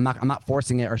 I'm not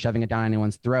forcing it or shoving it down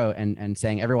anyone's throat and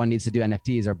saying everyone needs to do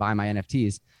NFTs or buy my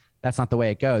NFTs. That's not the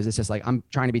way it goes. It's just like, I'm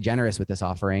trying to be generous with this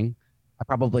offering. I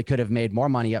probably could have made more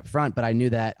money up front, but I knew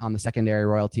that on the secondary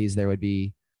royalties, there would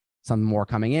be some more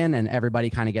coming in, and everybody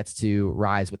kind of gets to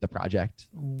rise with the project.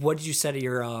 What did you set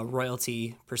your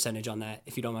royalty percentage on that,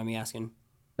 if you don't mind me asking?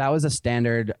 That was a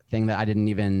standard thing that I didn't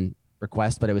even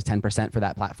request, but it was 10% for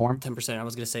that platform. 10%. I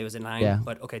was going to say it was a 9, yeah.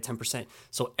 But okay, 10%.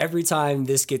 So every time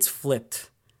this gets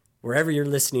flipped, wherever you're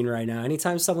listening right now,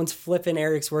 anytime someone's flipping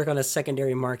Eric's work on a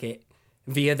secondary market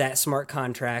via that smart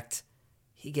contract,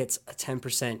 he gets a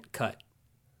 10% cut.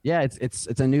 Yeah, it's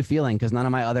a new feeling, because none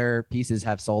of my other pieces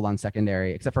have sold on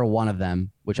secondary except for one of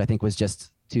them, which I think was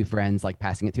just 2 friends like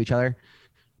passing it to each other.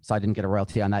 So I didn't get a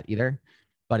royalty on that either.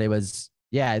 But it's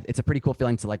a pretty cool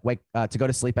feeling to like to go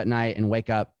to sleep at night and wake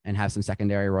up and have some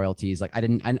secondary royalties. Like I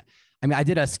did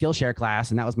a Skillshare class,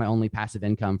 and that was my only passive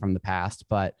income from the past.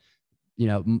 But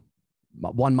 1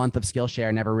 month of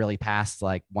Skillshare never really passed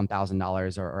like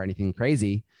 $1,000 or anything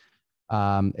crazy.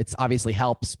 It's obviously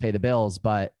helps pay the bills,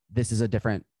 but this is a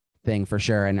different thing for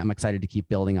sure. And I'm excited to keep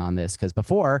building on this, because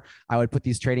before I would put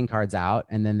these trading cards out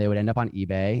and then they would end up on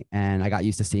eBay, and I got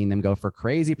used to seeing them go for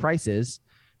crazy prices,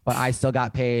 but I still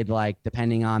got paid, like,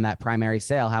 depending on that primary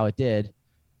sale, how it did.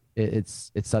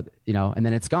 It's and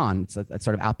then it's gone. It's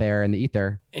sort of out there in the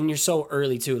ether. And you're so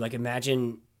early too. Like,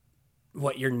 imagine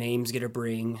what your name's going to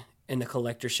bring and the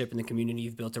collectorship and the community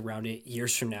you've built around it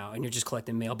years from now. And you're just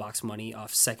collecting mailbox money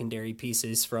off secondary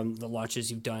pieces from the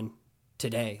launches you've done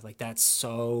today. Like, that's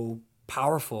so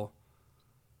powerful.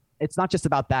 It's not just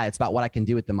about that. It's about what I can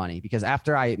do with the money, because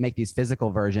after I make these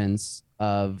physical versions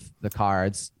of the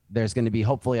cards, there's going to be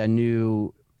hopefully a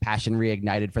new passion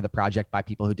reignited for the project by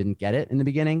people who didn't get it in the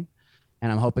beginning.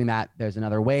 And I'm hoping that there's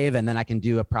another wave, and then I can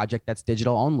do a project that's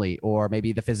digital only, or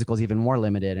maybe the physical is even more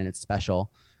limited and it's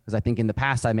special. Because I think in the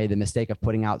past I made the mistake of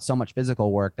putting out so much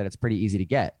physical work that it's pretty easy to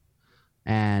get.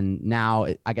 And now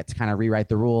I get to kind of rewrite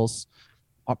the rules.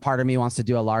 A part of me wants to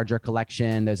do a larger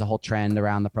collection. There's a whole trend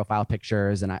around the profile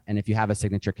pictures. And if you have a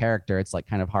signature character, it's like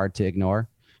kind of hard to ignore.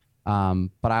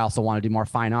 But I also want to do more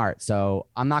fine art. So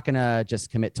I'm not going to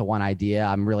just commit to one idea.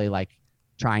 I'm really like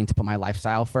trying to put my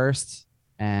lifestyle first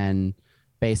and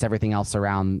base everything else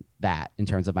around that in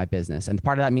terms of my business. And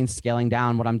part of that means scaling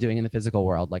down what I'm doing in the physical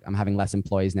world. Like, I'm having less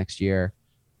employees next year,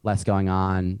 less going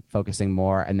on, focusing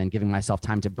more, and then giving myself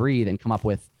time to breathe and come up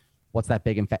with what's that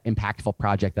big impactful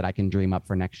project that I can dream up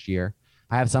for next year.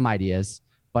 I have some ideas,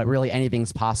 but really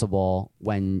anything's possible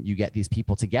when you get these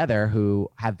people together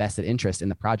who have vested interest in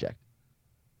the project.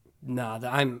 No,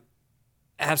 I'm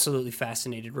absolutely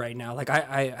fascinated right now. Like,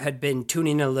 I had been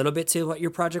tuning in a little bit to what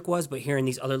your project was, but hearing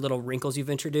these other little wrinkles you've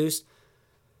introduced,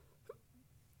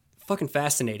 fucking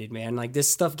fascinated, man. Like, this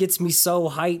stuff gets me so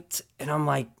hyped, and I'm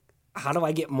like, how do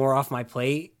I get more off my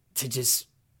plate to just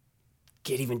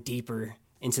get even deeper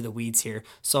into the weeds here?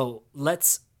 So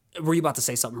were you about to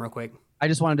say something real quick? I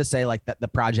just wanted to say, like, that the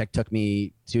project took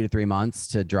me 2 to 3 months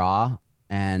to draw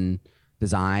and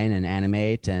design and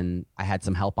animate, and I had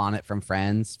some help on it from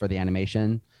friends for the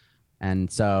animation. And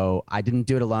so I didn't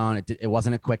do it alone. It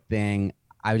wasn't a quick thing.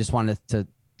 I just wanted to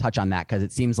touch on that because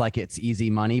it seems like it's easy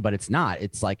money, but it's not.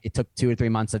 It's like it took 2 or 3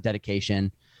 months of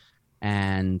dedication,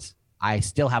 and I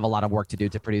still have a lot of work to do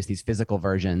to produce these physical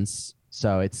versions.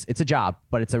 So it's a job,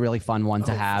 but it's a really fun one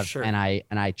to have. Sure. And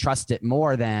I trust it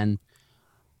more than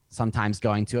sometimes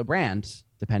going to a brand,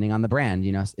 depending on the brand.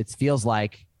 You know, it feels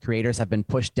like creators have been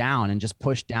pushed down and just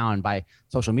pushed down by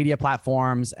social media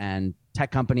platforms and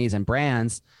tech companies and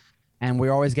brands. And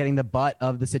we're always getting the butt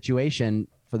of the situation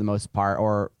for the most part,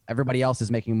 or everybody else is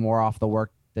making more off the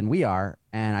work than we are.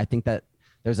 And I think that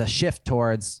there's a shift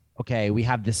towards, okay, we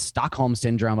have this Stockholm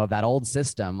syndrome of that old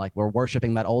system. Like we're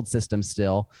worshiping that old system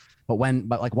still. But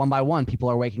like one by one, people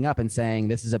are waking up and saying,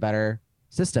 this is a better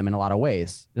system in a lot of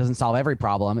ways. It doesn't solve every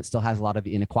problem. It still has a lot of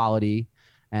the inequality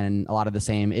and a lot of the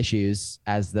same issues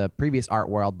as the previous art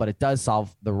world, but it does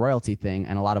solve the royalty thing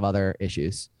and a lot of other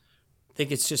issues. I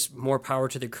think it's just more power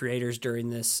to the creators during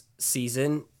this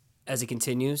season as it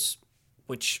continues,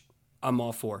 which I'm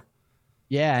all for.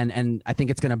 Yeah, and I think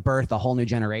it's going to birth a whole new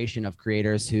generation of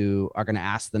creators who are going to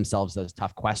ask themselves those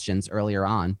tough questions earlier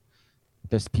on.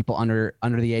 There's people under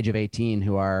the age of 18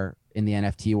 who are in the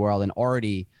NFT world and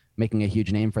already making a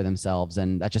huge name for themselves,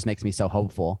 and that just makes me so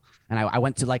hopeful. And I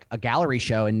went to like a gallery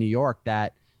show in New York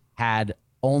that had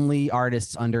only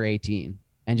artists under 18.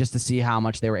 And just to see how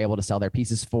much they were able to sell their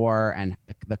pieces for and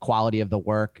the quality of the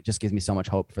work just gives me so much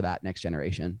hope for that next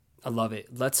generation. I love it.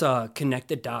 Let's connect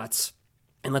the dots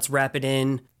and let's wrap it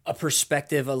in a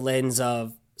perspective, a lens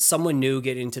of someone new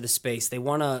getting into the space. They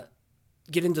want to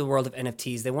get into the world of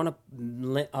NFTs. They want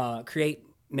to create,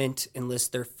 mint, and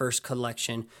list their first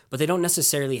collection, but they don't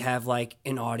necessarily have like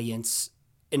an audience,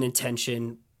 an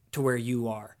intention to where you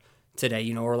are today,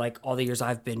 you know, or like all the years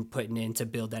I've been putting in to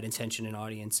build that intention and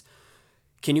audience.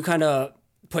 Can you kind of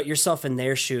put yourself in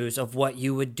their shoes of what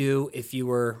you would do if you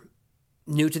were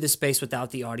new to the space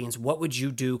without the audience? What would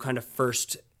you do kind of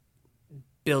first,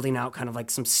 building out kind of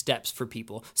like some steps for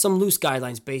people, some loose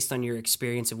guidelines based on your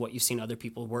experience of what you've seen other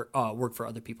people work for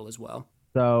other people as well?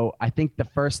 So I think the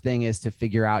first thing is to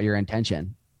figure out your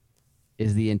intention.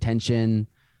 Is the intention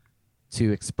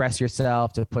to express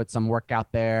yourself, to put some work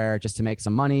out there just to make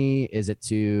some money? Is it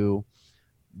to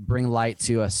bring light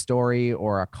to a story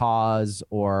or a cause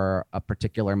or a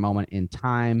particular moment in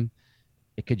time?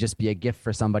 It could just be a gift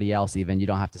for somebody else. Even you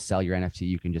don't have to sell your NFT.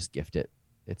 You can just gift it.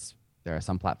 There are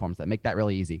some platforms that make that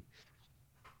really easy.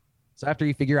 So after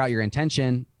you figure out your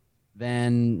intention,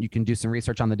 then you can do some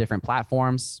research on the different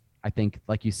platforms. I think,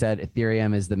 like you said,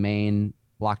 Ethereum is the main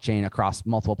blockchain across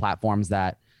multiple platforms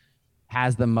that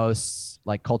has the most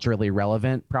like culturally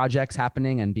relevant projects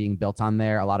happening and being built on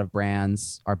there. A lot of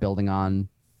brands are building on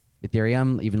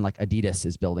Ethereum. Even like Adidas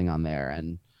is building on there,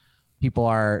 and people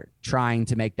are trying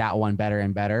to make that one better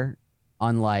and better.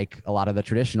 Unlike a lot of the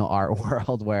traditional art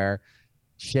world where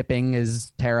shipping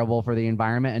is terrible for the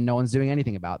environment and no one's doing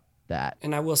anything about that.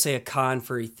 And I will say a con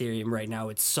for Ethereum right now,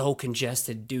 it's so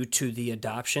congested due to the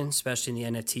adoption, especially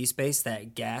in the NFT space,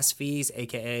 that gas fees,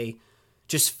 aka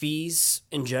just fees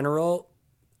in general,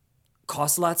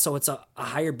 cost a lot. So it's a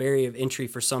higher barrier of entry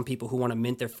for some people who want to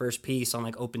mint their first piece on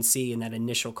like OpenSea, and that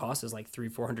initial cost is like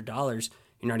 $300-$400.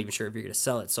 You're not even sure if you're going to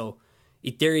sell it. So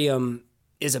Ethereum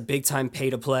is a big time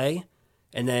pay to play.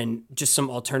 And then just some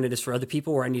alternatives for other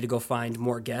people where I need to go find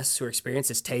more guests who are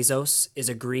experienced. Tezos is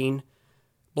a green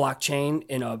blockchain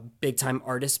in a big time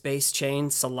artist based chain.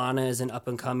 Solana is an up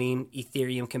and coming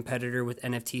Ethereum competitor with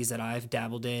NFTs that I've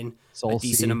dabbled in a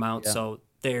decent amount. Yeah. So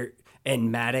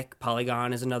and Matic,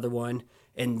 Polygon is another one.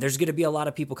 And there's going to be a lot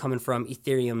of people coming from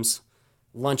Ethereum's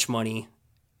lunch money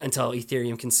until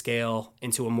Ethereum can scale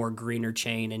into a more greener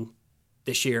chain. And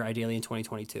this year, ideally in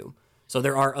 2022. So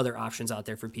there are other options out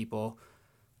there for people.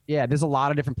 Yeah, there's a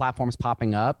lot of different platforms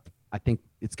popping up. I think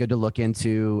it's good to look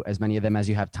into as many of them as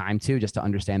you have time to, just to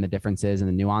understand the differences and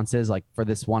the nuances. Like for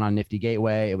this one on Nifty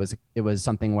Gateway, it was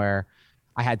something where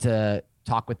I had to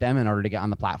talk with them in order to get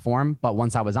on the platform. But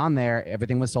once I was on there,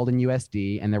 everything was sold in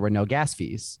USD and there were no gas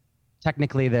fees.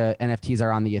 Technically, the NFTs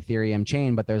are on the Ethereum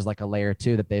chain, but there's like a layer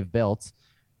 2 that they've built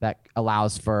that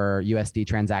allows for USD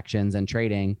transactions and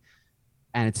trading.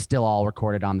 And it's still all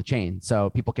recorded on the chain. So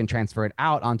people can transfer it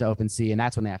out onto OpenSea, and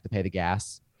that's when they have to pay the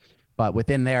gas. But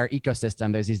within their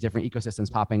ecosystem, there's these different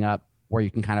ecosystems popping up where you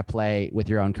can kind of play with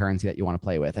your own currency that you want to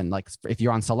play with. And like if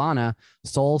you're on Solana,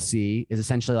 SolSea is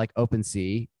essentially like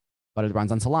OpenSea, but it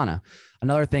runs on Solana.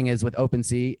 Another thing is with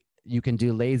OpenSea, you can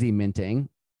do lazy minting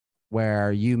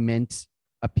where you mint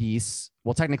a piece.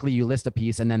 Well, technically you list a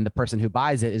piece and then the person who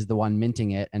buys it is the one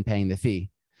minting it and paying the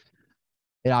fee.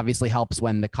 It obviously helps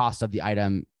when the cost of the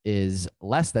item is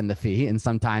less than the fee. And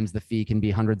sometimes the fee can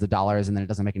be hundreds of dollars and then it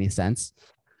doesn't make any sense.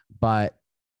 But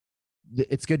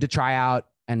it's good to try out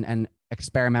and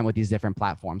experiment with these different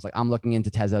platforms. Like I'm looking into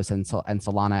Tezos and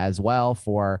Solana as well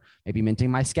for maybe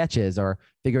minting my sketches or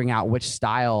figuring out which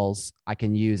styles I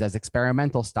can use as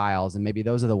experimental styles. And maybe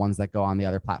those are the ones that go on the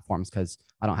other platforms because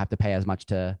I don't have to pay as much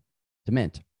to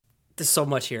mint. There's so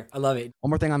much here. I love it.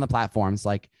 One more thing on the platforms.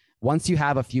 Like once you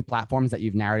have a few platforms that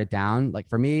you've narrowed it down, like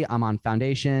for me, I'm on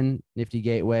Foundation, Nifty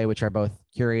Gateway, which are both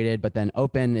curated, but then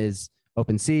open is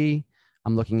OpenSea.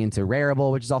 I'm looking into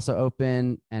Rarible, which is also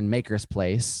open, and Maker's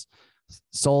Place.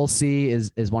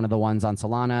 SolSea is one of the ones on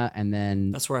Solana. And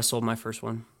then that's where I sold my first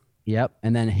one. Yep.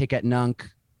 And then Hicket Nunk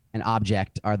and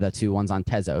Object are the two ones on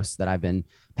Tezos that I've been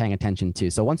paying attention to.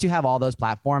 So once you have all those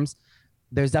platforms,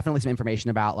 there's definitely some information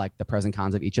about like the pros and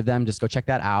cons of each of them. Just go check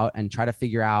that out and try to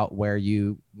figure out where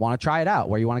you want to try it out,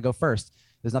 where you want to go first.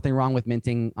 There's nothing wrong with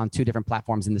minting on two different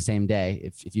platforms in the same day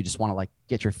if you just want to like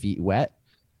get your feet wet.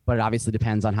 But it obviously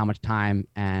depends on how much time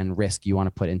and risk you want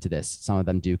to put into this. Some of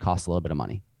them do cost a little bit of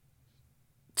money.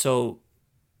 So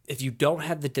if you don't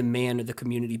have the demand of the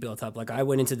community built up, like I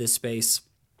went into this space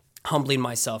humbling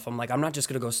myself. I'm like, I'm not just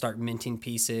going to go start minting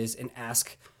pieces and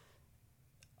ask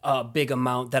a big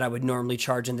amount that I would normally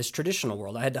charge in this traditional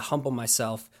world. I had to humble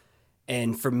myself.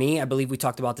 And for me, I believe we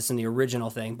talked about this in the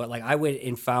original thing, but like I went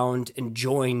and found and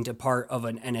joined a part of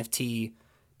an NFT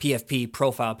PFP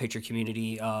profile picture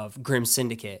community of Grim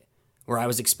Syndicate, where I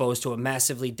was exposed to a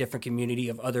massively different community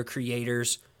of other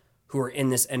creators who are in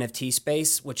this NFT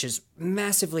space, which has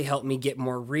massively helped me get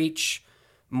more reach,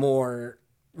 more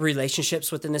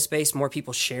relationships within the space, more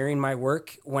people sharing my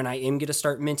work when I am going to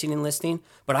start minting and listing.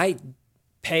 But I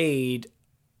paid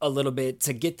a little bit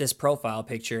to get this profile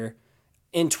picture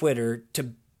in Twitter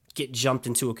to get jumped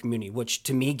into a community, which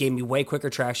to me gave me way quicker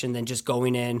traction than just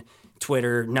going in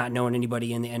Twitter, not knowing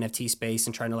anybody in the NFT space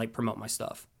and trying to like promote my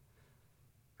stuff.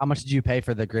 How much did you pay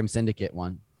for the Grim Syndicate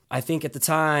one? I think at the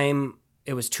time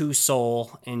it was 2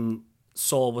 Sol, and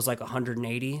Sol was like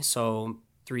 180, so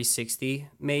 360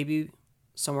 maybe,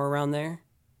 somewhere around there.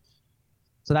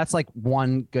 So that's like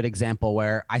one good example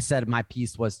where I said my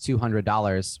piece was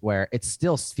 $200, where it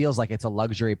still feels like it's a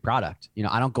luxury product. You know,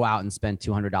 I don't go out and spend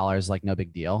 $200 like no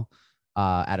big deal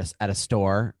at a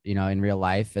store, you know, in real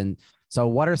life. And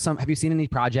so have you seen any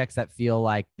projects that feel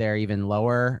like they're even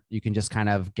lower? You can just kind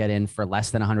of get in for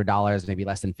less than $100, maybe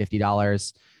less than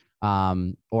 $50.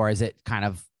 Or is it kind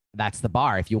of, that's the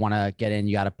bar? If you want to get in,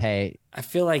 you got to pay. I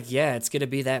feel like, yeah, it's going to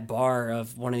be that bar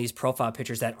of one of these profile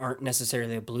pictures that aren't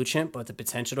necessarily a blue chimp, but the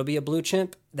potential to be a blue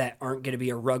chimp, that aren't going to be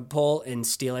a rug pull and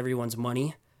steal everyone's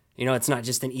money. You know, it's not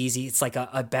just it's like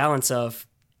a balance of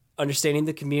understanding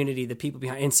the community, the people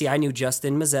behind. And see, I knew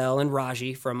Justin Mazel and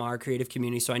Raji from our creative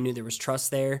community, so I knew there was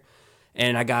trust there.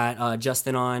 And I got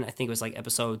Justin on, I think it was like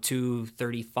episode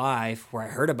 235, where I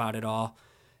heard about it all.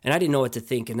 And I didn't know what to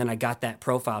think. And then I got that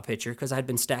profile picture because I'd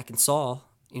been stacking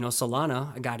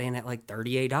Solana. I got in at like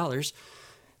 $38.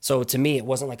 So to me, it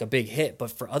wasn't like a big hit,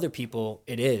 but for other people,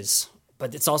 it is.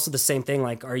 But it's also the same thing.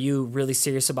 Like, are you really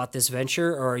serious about this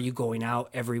venture, or are you going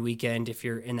out every weekend if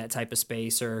you're in that type of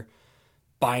space, or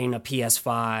buying a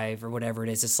PS5 or whatever it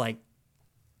is? It's like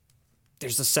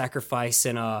there's a sacrifice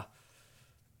and a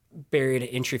barrier to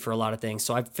entry for a lot of things.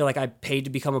 So I feel like I paid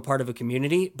to become a part of a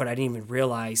community, but I didn't even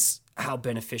realize how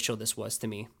beneficial this was to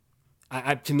me.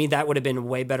 To me, that would have been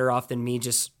way better off than me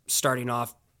just starting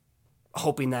off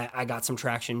hoping that I got some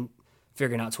traction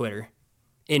figuring out Twitter.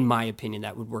 In my opinion,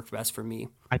 that would work best for me.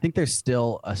 I think there's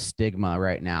still a stigma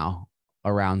right now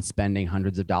around spending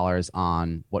hundreds of dollars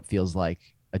on what feels like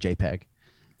a JPEG.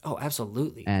 Oh,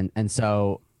 absolutely. And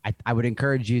so I would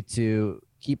encourage you to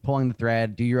keep pulling the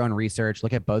thread, do your own research,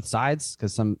 look at both sides.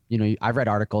 Cause I've read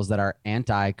articles that are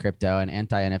anti-crypto and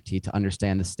anti-NFT to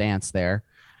understand the stance there.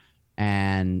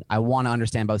 And I want to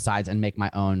understand both sides and make my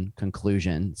own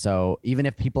conclusion. So even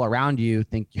if people around you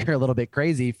think you're a little bit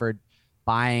crazy for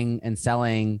buying and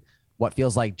selling what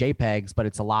feels like JPEGs, but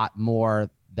it's a lot more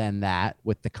than that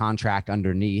with the contract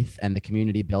underneath and the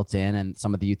community built in and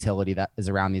some of the utility that is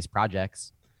around these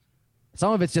projects.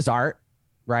 Some of it's just art,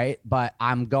 right? But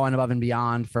I'm going above and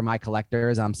beyond for my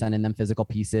collectors. I'm sending them physical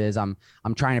pieces. I'm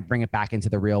trying to bring it back into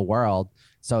the real world.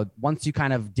 So once you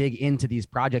kind of dig into these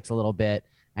projects a little bit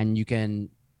and you can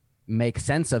make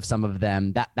sense of some of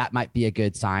them, that might be a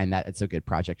good sign that it's a good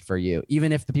project for you.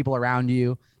 Even if the people around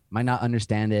you might not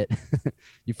understand it,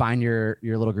 you find your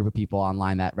little group of people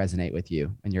online that resonate with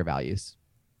you and your values.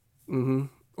 Mm-hmm.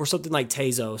 Or something like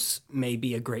Tezos may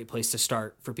be a great place to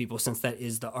start for people, since that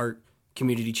is the art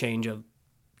community change of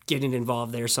getting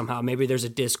involved there somehow. Maybe there's a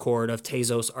Discord of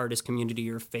Tezos artist community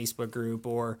or Facebook group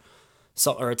or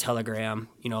so, or a Telegram,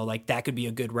 like that could be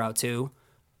a good route too.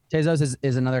 Tezos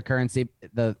is another currency.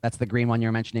 That's the green one you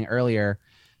were mentioning earlier.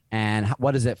 And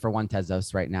what is it for one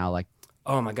Tezos right now? Like,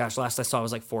 oh my gosh, last I saw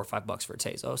was like $4 or $5 for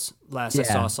Tezos. Last I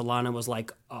yeah. saw Solana was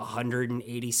like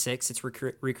 186. It's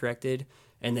recorrected.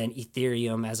 And then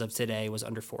Ethereum as of today was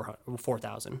under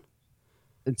 4,000.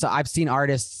 And so I've seen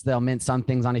artists, they'll mint some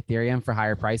things on Ethereum for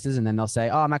higher prices. And then they'll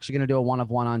say, oh, I'm actually going to do a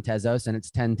 1-of-1 on Tezos, and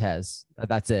it's 10 Tez.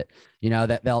 That's it.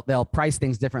 That they'll price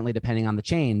things differently depending on the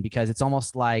chain, because it's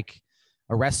almost like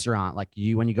a restaurant. Like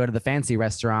when you go to the fancy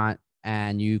restaurant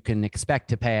and you can expect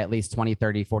to pay at least $20,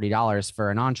 $30, $40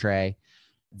 for an entree,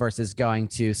 versus going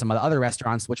to some of the other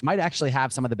restaurants, which might actually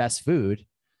have some of the best food,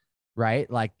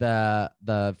 right? Like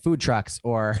the food trucks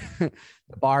or the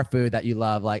bar food that you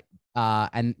love,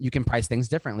 and you can price things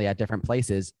differently at different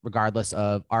places, regardless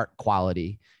of art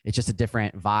quality. It's just a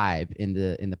different vibe in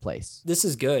the place. This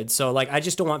is good. So like, I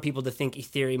just don't want people to think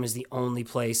Ethereum is the only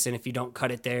place, and if you don't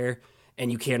cut it there and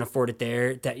you can't afford it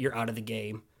there, that you're out of the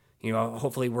game.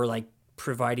 Hopefully we're like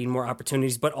providing more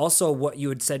opportunities, but also what you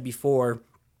had said before,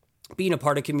 being a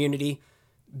part of community,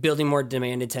 building more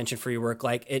demand attention for your work,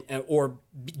 or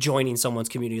joining someone's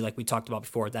community, like we talked about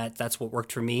before. That's what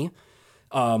worked for me.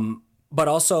 But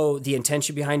also the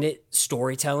intention behind it,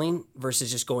 storytelling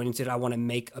versus just going into it. I want to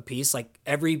make a piece. Like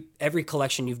every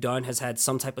collection you've done has had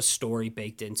some type of story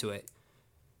baked into it,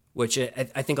 which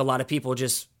I think a lot of people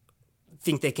just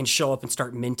think they can show up and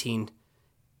start minting.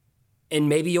 And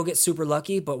maybe you'll get super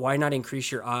lucky, but why not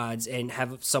increase your odds and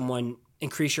have someone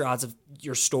increase your odds of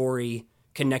your story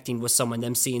connecting with someone,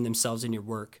 them seeing themselves in your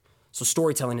work. So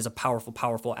storytelling is a powerful,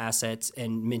 powerful asset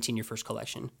in minting your first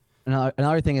collection.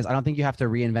 Another thing is, I don't think you have to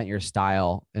reinvent your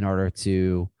style in order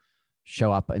to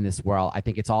show up in this world. I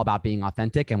think it's all about being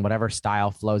authentic, and whatever style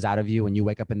flows out of you when you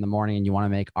wake up in the morning and you want to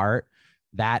make art,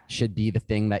 that should be the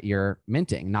thing that you're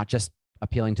minting, not just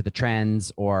appealing to the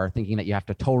trends or thinking that you have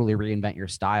to totally reinvent your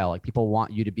style. Like, people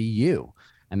want you to be you.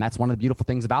 And that's one of the beautiful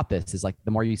things about this, is like,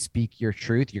 the more you speak your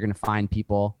truth, you're going to find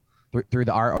people through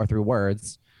the art or through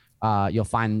words. You'll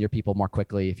find your people more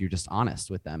quickly if you're just honest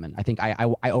with them. And I think I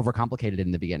overcomplicated it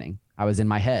in the beginning. I was in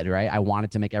my head, right? I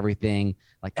wanted to make everything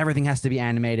has to be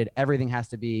animated. Everything has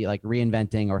to be like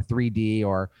reinventing or 3D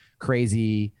or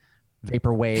crazy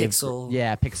vaporwave.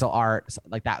 Pixel art.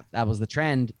 Like that was the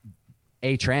trend,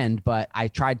 but I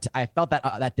felt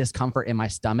that discomfort in my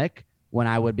stomach when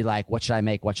I would be like, what should I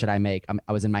make? What should I make?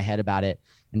 I was in my head about it.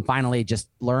 And finally just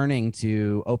learning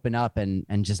to open up and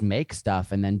just make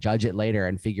stuff, and then judge it later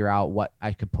and figure out what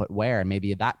I could put where. And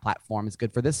maybe that platform is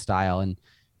good for this style, and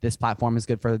this platform is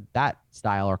good for that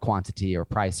style or quantity or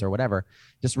price or whatever.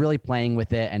 Just really playing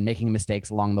with it and making mistakes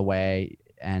along the way.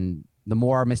 And the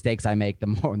more mistakes I make, the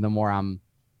more I'm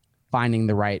finding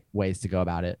the right ways to go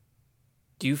about it.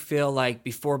 Do you feel like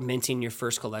before minting your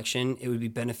first collection, it would be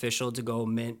beneficial to go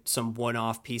mint some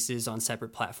one-off pieces on separate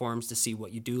platforms to see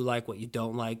what you do like, what you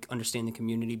don't like, understand the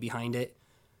community behind it?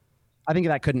 I think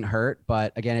that couldn't hurt,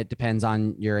 but again, it depends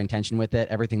on your intention with it.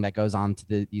 Everything that goes on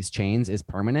to these chains is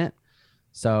permanent.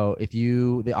 So if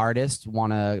you, the artist,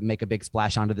 want to make a big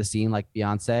splash onto the scene like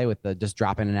Beyonce with just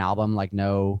dropping an album, like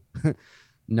no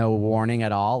warning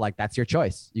at all, like that's your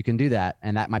choice. You can do that.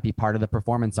 And that might be part of the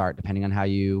performance art, depending on how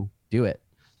you do it.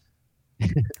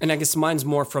 And I guess mine's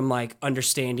more from like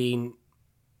understanding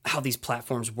how these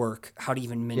platforms work, how to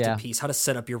even mint a piece, how to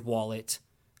set up your wallet,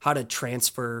 how to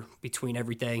transfer between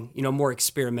everything, more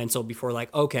experimental before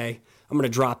like, okay, I'm going to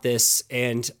drop this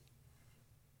and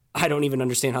I don't even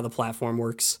understand how the platform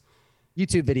works.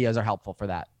 YouTube videos are helpful for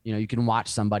that. You can watch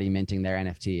somebody minting their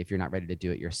NFT if you're not ready to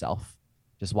do it yourself.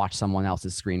 Just watch someone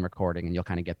else's screen recording and you'll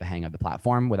kind of get the hang of the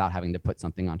platform without having to put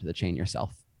something onto the chain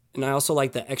yourself. And I also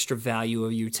like the extra value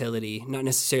of utility, not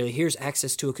necessarily here's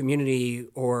access to a community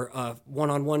or a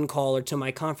one-on-one call or to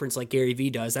my conference like Gary Vee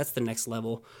does. That's the next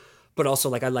level. But also,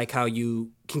 like, I like how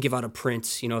you can give out a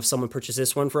print. If someone purchases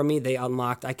this one from me,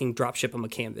 I can drop ship them a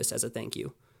canvas as a thank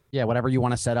you. Yeah, whatever you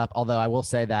want to set up. Although I will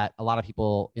say that a lot of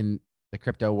people in the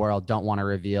crypto world don't want to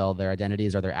reveal their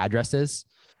identities or their addresses.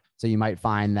 So you might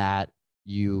find that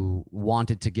you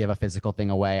wanted to give a physical thing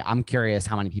away. I'm curious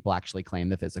how many people actually claim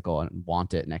the physical and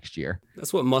want it next year.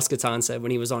 That's what Muscatan said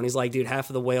when he was on. He's like, dude, half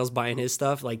of the whales buying his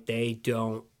stuff, like they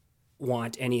don't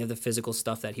want any of the physical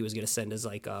stuff that he was going to send as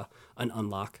like an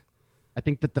unlock. I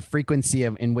think that the frequency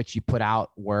in which you put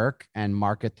out work and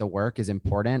market the work is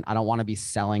important. I don't want to be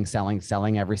selling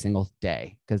every single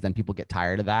day, because then people get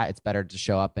tired of that. It's better to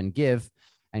show up and give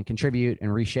and contribute and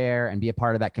reshare and be a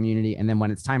part of that community. And then when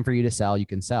it's time for you to sell, you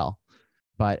can sell.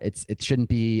 But it shouldn't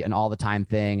be an all the time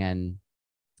thing. And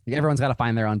everyone's got to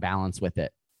find their own balance with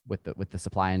it, with the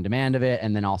supply and demand of it.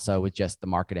 And then also with just the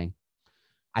marketing.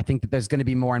 I think that there's going to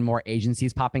be more and more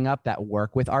agencies popping up that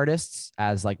work with artists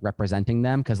as like representing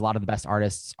them, because a lot of the best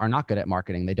artists are not good at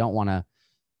marketing. They don't want to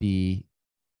be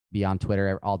on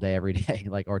Twitter all day, every day,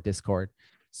 like, or Discord.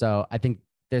 So I think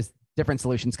there's different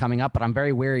solutions coming up, but I'm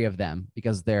very wary of them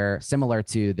because they're similar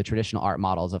to the traditional art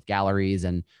models of galleries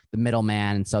and the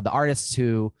middleman. And so the artists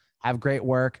who have great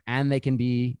work and they can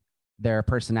be their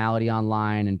personality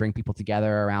online and bring people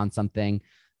together around something,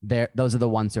 those are the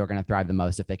ones who are going to thrive the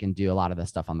most if they can do a lot of this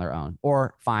stuff on their own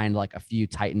or find like a few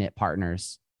tight-knit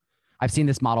partners. I've seen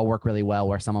this model work really well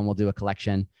where someone will do a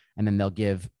collection and then they'll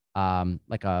give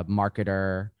like a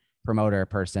marketer, promoter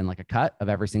person like a cut of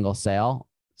every single sale.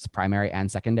 It's primary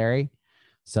and secondary.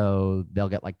 So they'll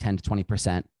get like 10 to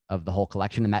 20% of the whole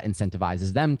collection, and that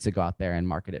incentivizes them to go out there and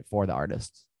market it for the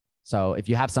artists. So if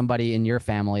you have somebody in your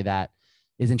family that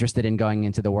is interested in going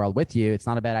into the world with you, it's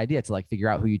not a bad idea to like figure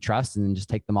out who you trust and then just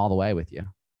take them all the way with you.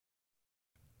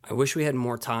 I wish we had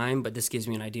more time, but this gives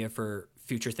me an idea for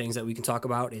future things that we can talk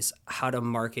about is how to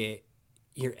market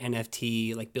your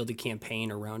NFT, like build a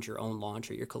campaign around your own launch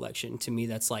or your collection. To me,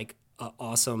 that's like an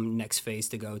awesome next phase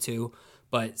to go to.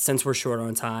 But since we're short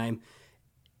on time,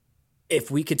 if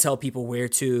we could tell people where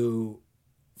to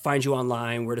find you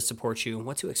online, where to support you, and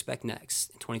what to expect next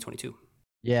in 2022.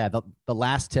 Yeah, the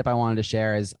last tip I wanted to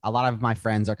share is a lot of my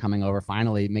friends are coming over,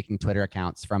 finally making Twitter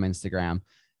accounts from Instagram.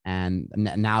 And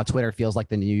now Twitter feels like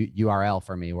the new URL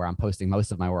for me, where I'm posting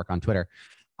most of my work on Twitter.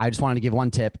 I just wanted to give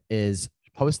one tip is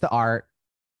post the art,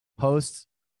 post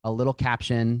a little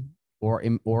caption, or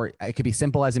it could be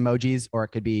simple as emojis, or it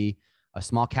could be a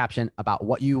small caption about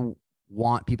what you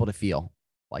want people to feel.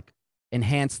 Like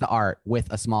enhance the art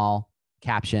with a small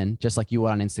caption, just like you would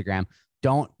on Instagram.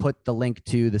 Don't put the link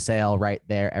to the sale right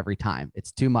there every time.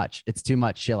 It's too much. It's too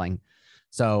much shilling.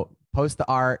 So post the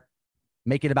art,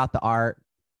 make it about the art,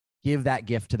 give that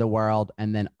gift to the world.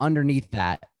 And then underneath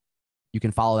that, you can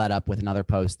follow that up with another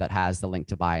post that has the link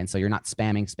to buy. And so you're not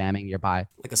spamming your buy.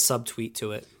 Like a subtweet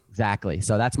to it. Exactly.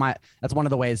 So that's one of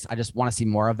the ways I just want to see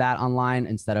more of that online,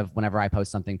 instead of whenever I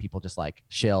post something, people just like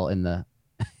shill in the,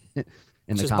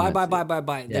 in the comments.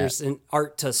 Buy. Yeah. There's an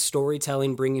art to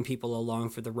storytelling, bringing people along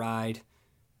for the ride,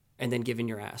 and then giving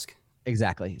your ask.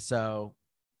 Exactly. So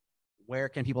where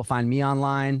can people find me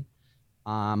online?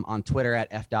 On Twitter at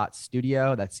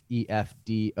f.studio. That's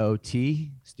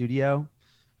EFDOT studio.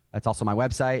 That's also my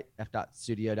website,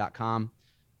 f.studio.com.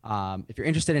 If you're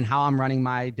interested in how I'm running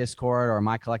my Discord or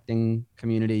my collecting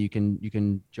community, you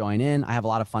can join in. I have a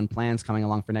lot of fun plans coming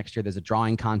along for next year. There's a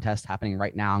drawing contest happening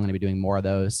right now. I'm going to be doing more of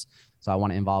those. So I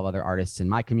want to involve other artists in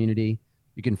my community.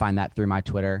 You can find that through my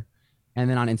Twitter. And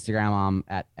then on Instagram, I'm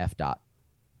at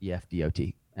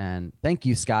f.efdot. And thank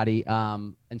you, Scotty.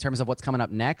 In terms of what's coming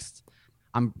up next,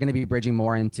 I'm going to be bridging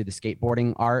more into the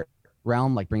skateboarding art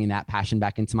realm, like bringing that passion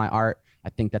back into my art. I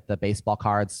think that the baseball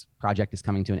cards project is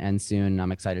coming to an end soon.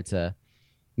 I'm excited to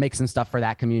make some stuff for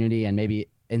that community and maybe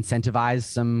incentivize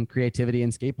some creativity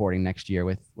in skateboarding next year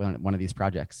with one of these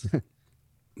projects.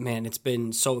 Man, it's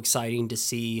been so exciting to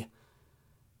see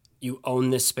you own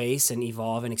this space and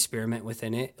evolve and experiment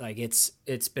within it. Like it's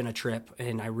been a trip,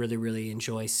 and I really, really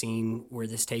enjoy seeing where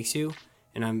this takes you.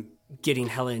 And I'm getting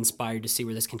hella inspired to see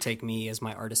where this can take me as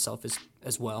my artist self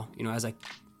as well, you know, as I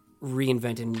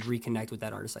reinvent and reconnect with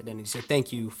that artist identity. So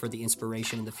thank you for the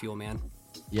inspiration and the fuel, man.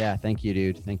 Yeah, thank you,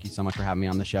 dude. Thank you so much for having me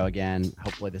on the show again.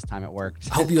 Hopefully this time it worked.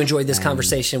 I hope you enjoyed this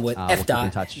conversation with F.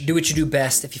 We'll do what you do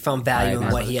best. If you found value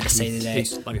in what he had to say today,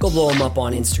 go blow him up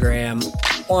on Instagram,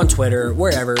 on Twitter,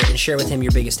 wherever, and share with him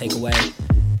your biggest takeaway.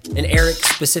 And Eric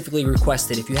specifically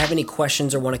requested, if you have any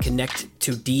questions or want to connect,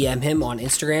 to DM him on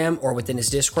Instagram or within his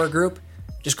Discord group,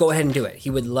 just go ahead and do it. He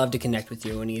would love to connect with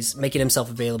you, and he's making himself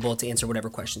available to answer whatever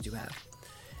questions you have.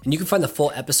 And you can find the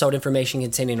full episode information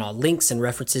containing all links and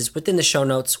references within the show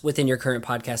notes within your current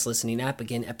podcast listening app.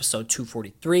 Again, episode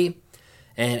 243.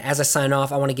 And as I sign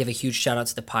off, I want to give a huge shout out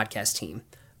to the podcast team.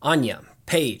 Anya,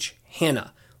 Paige,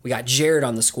 Hannah. We got Jared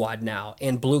on the squad now,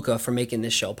 and Bluka for making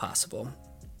this show possible.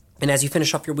 And as you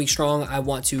finish off your week strong, I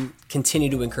want to continue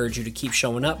to encourage you to keep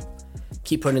showing up,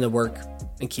 keep putting in the work,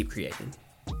 and keep creating.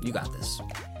 You got this.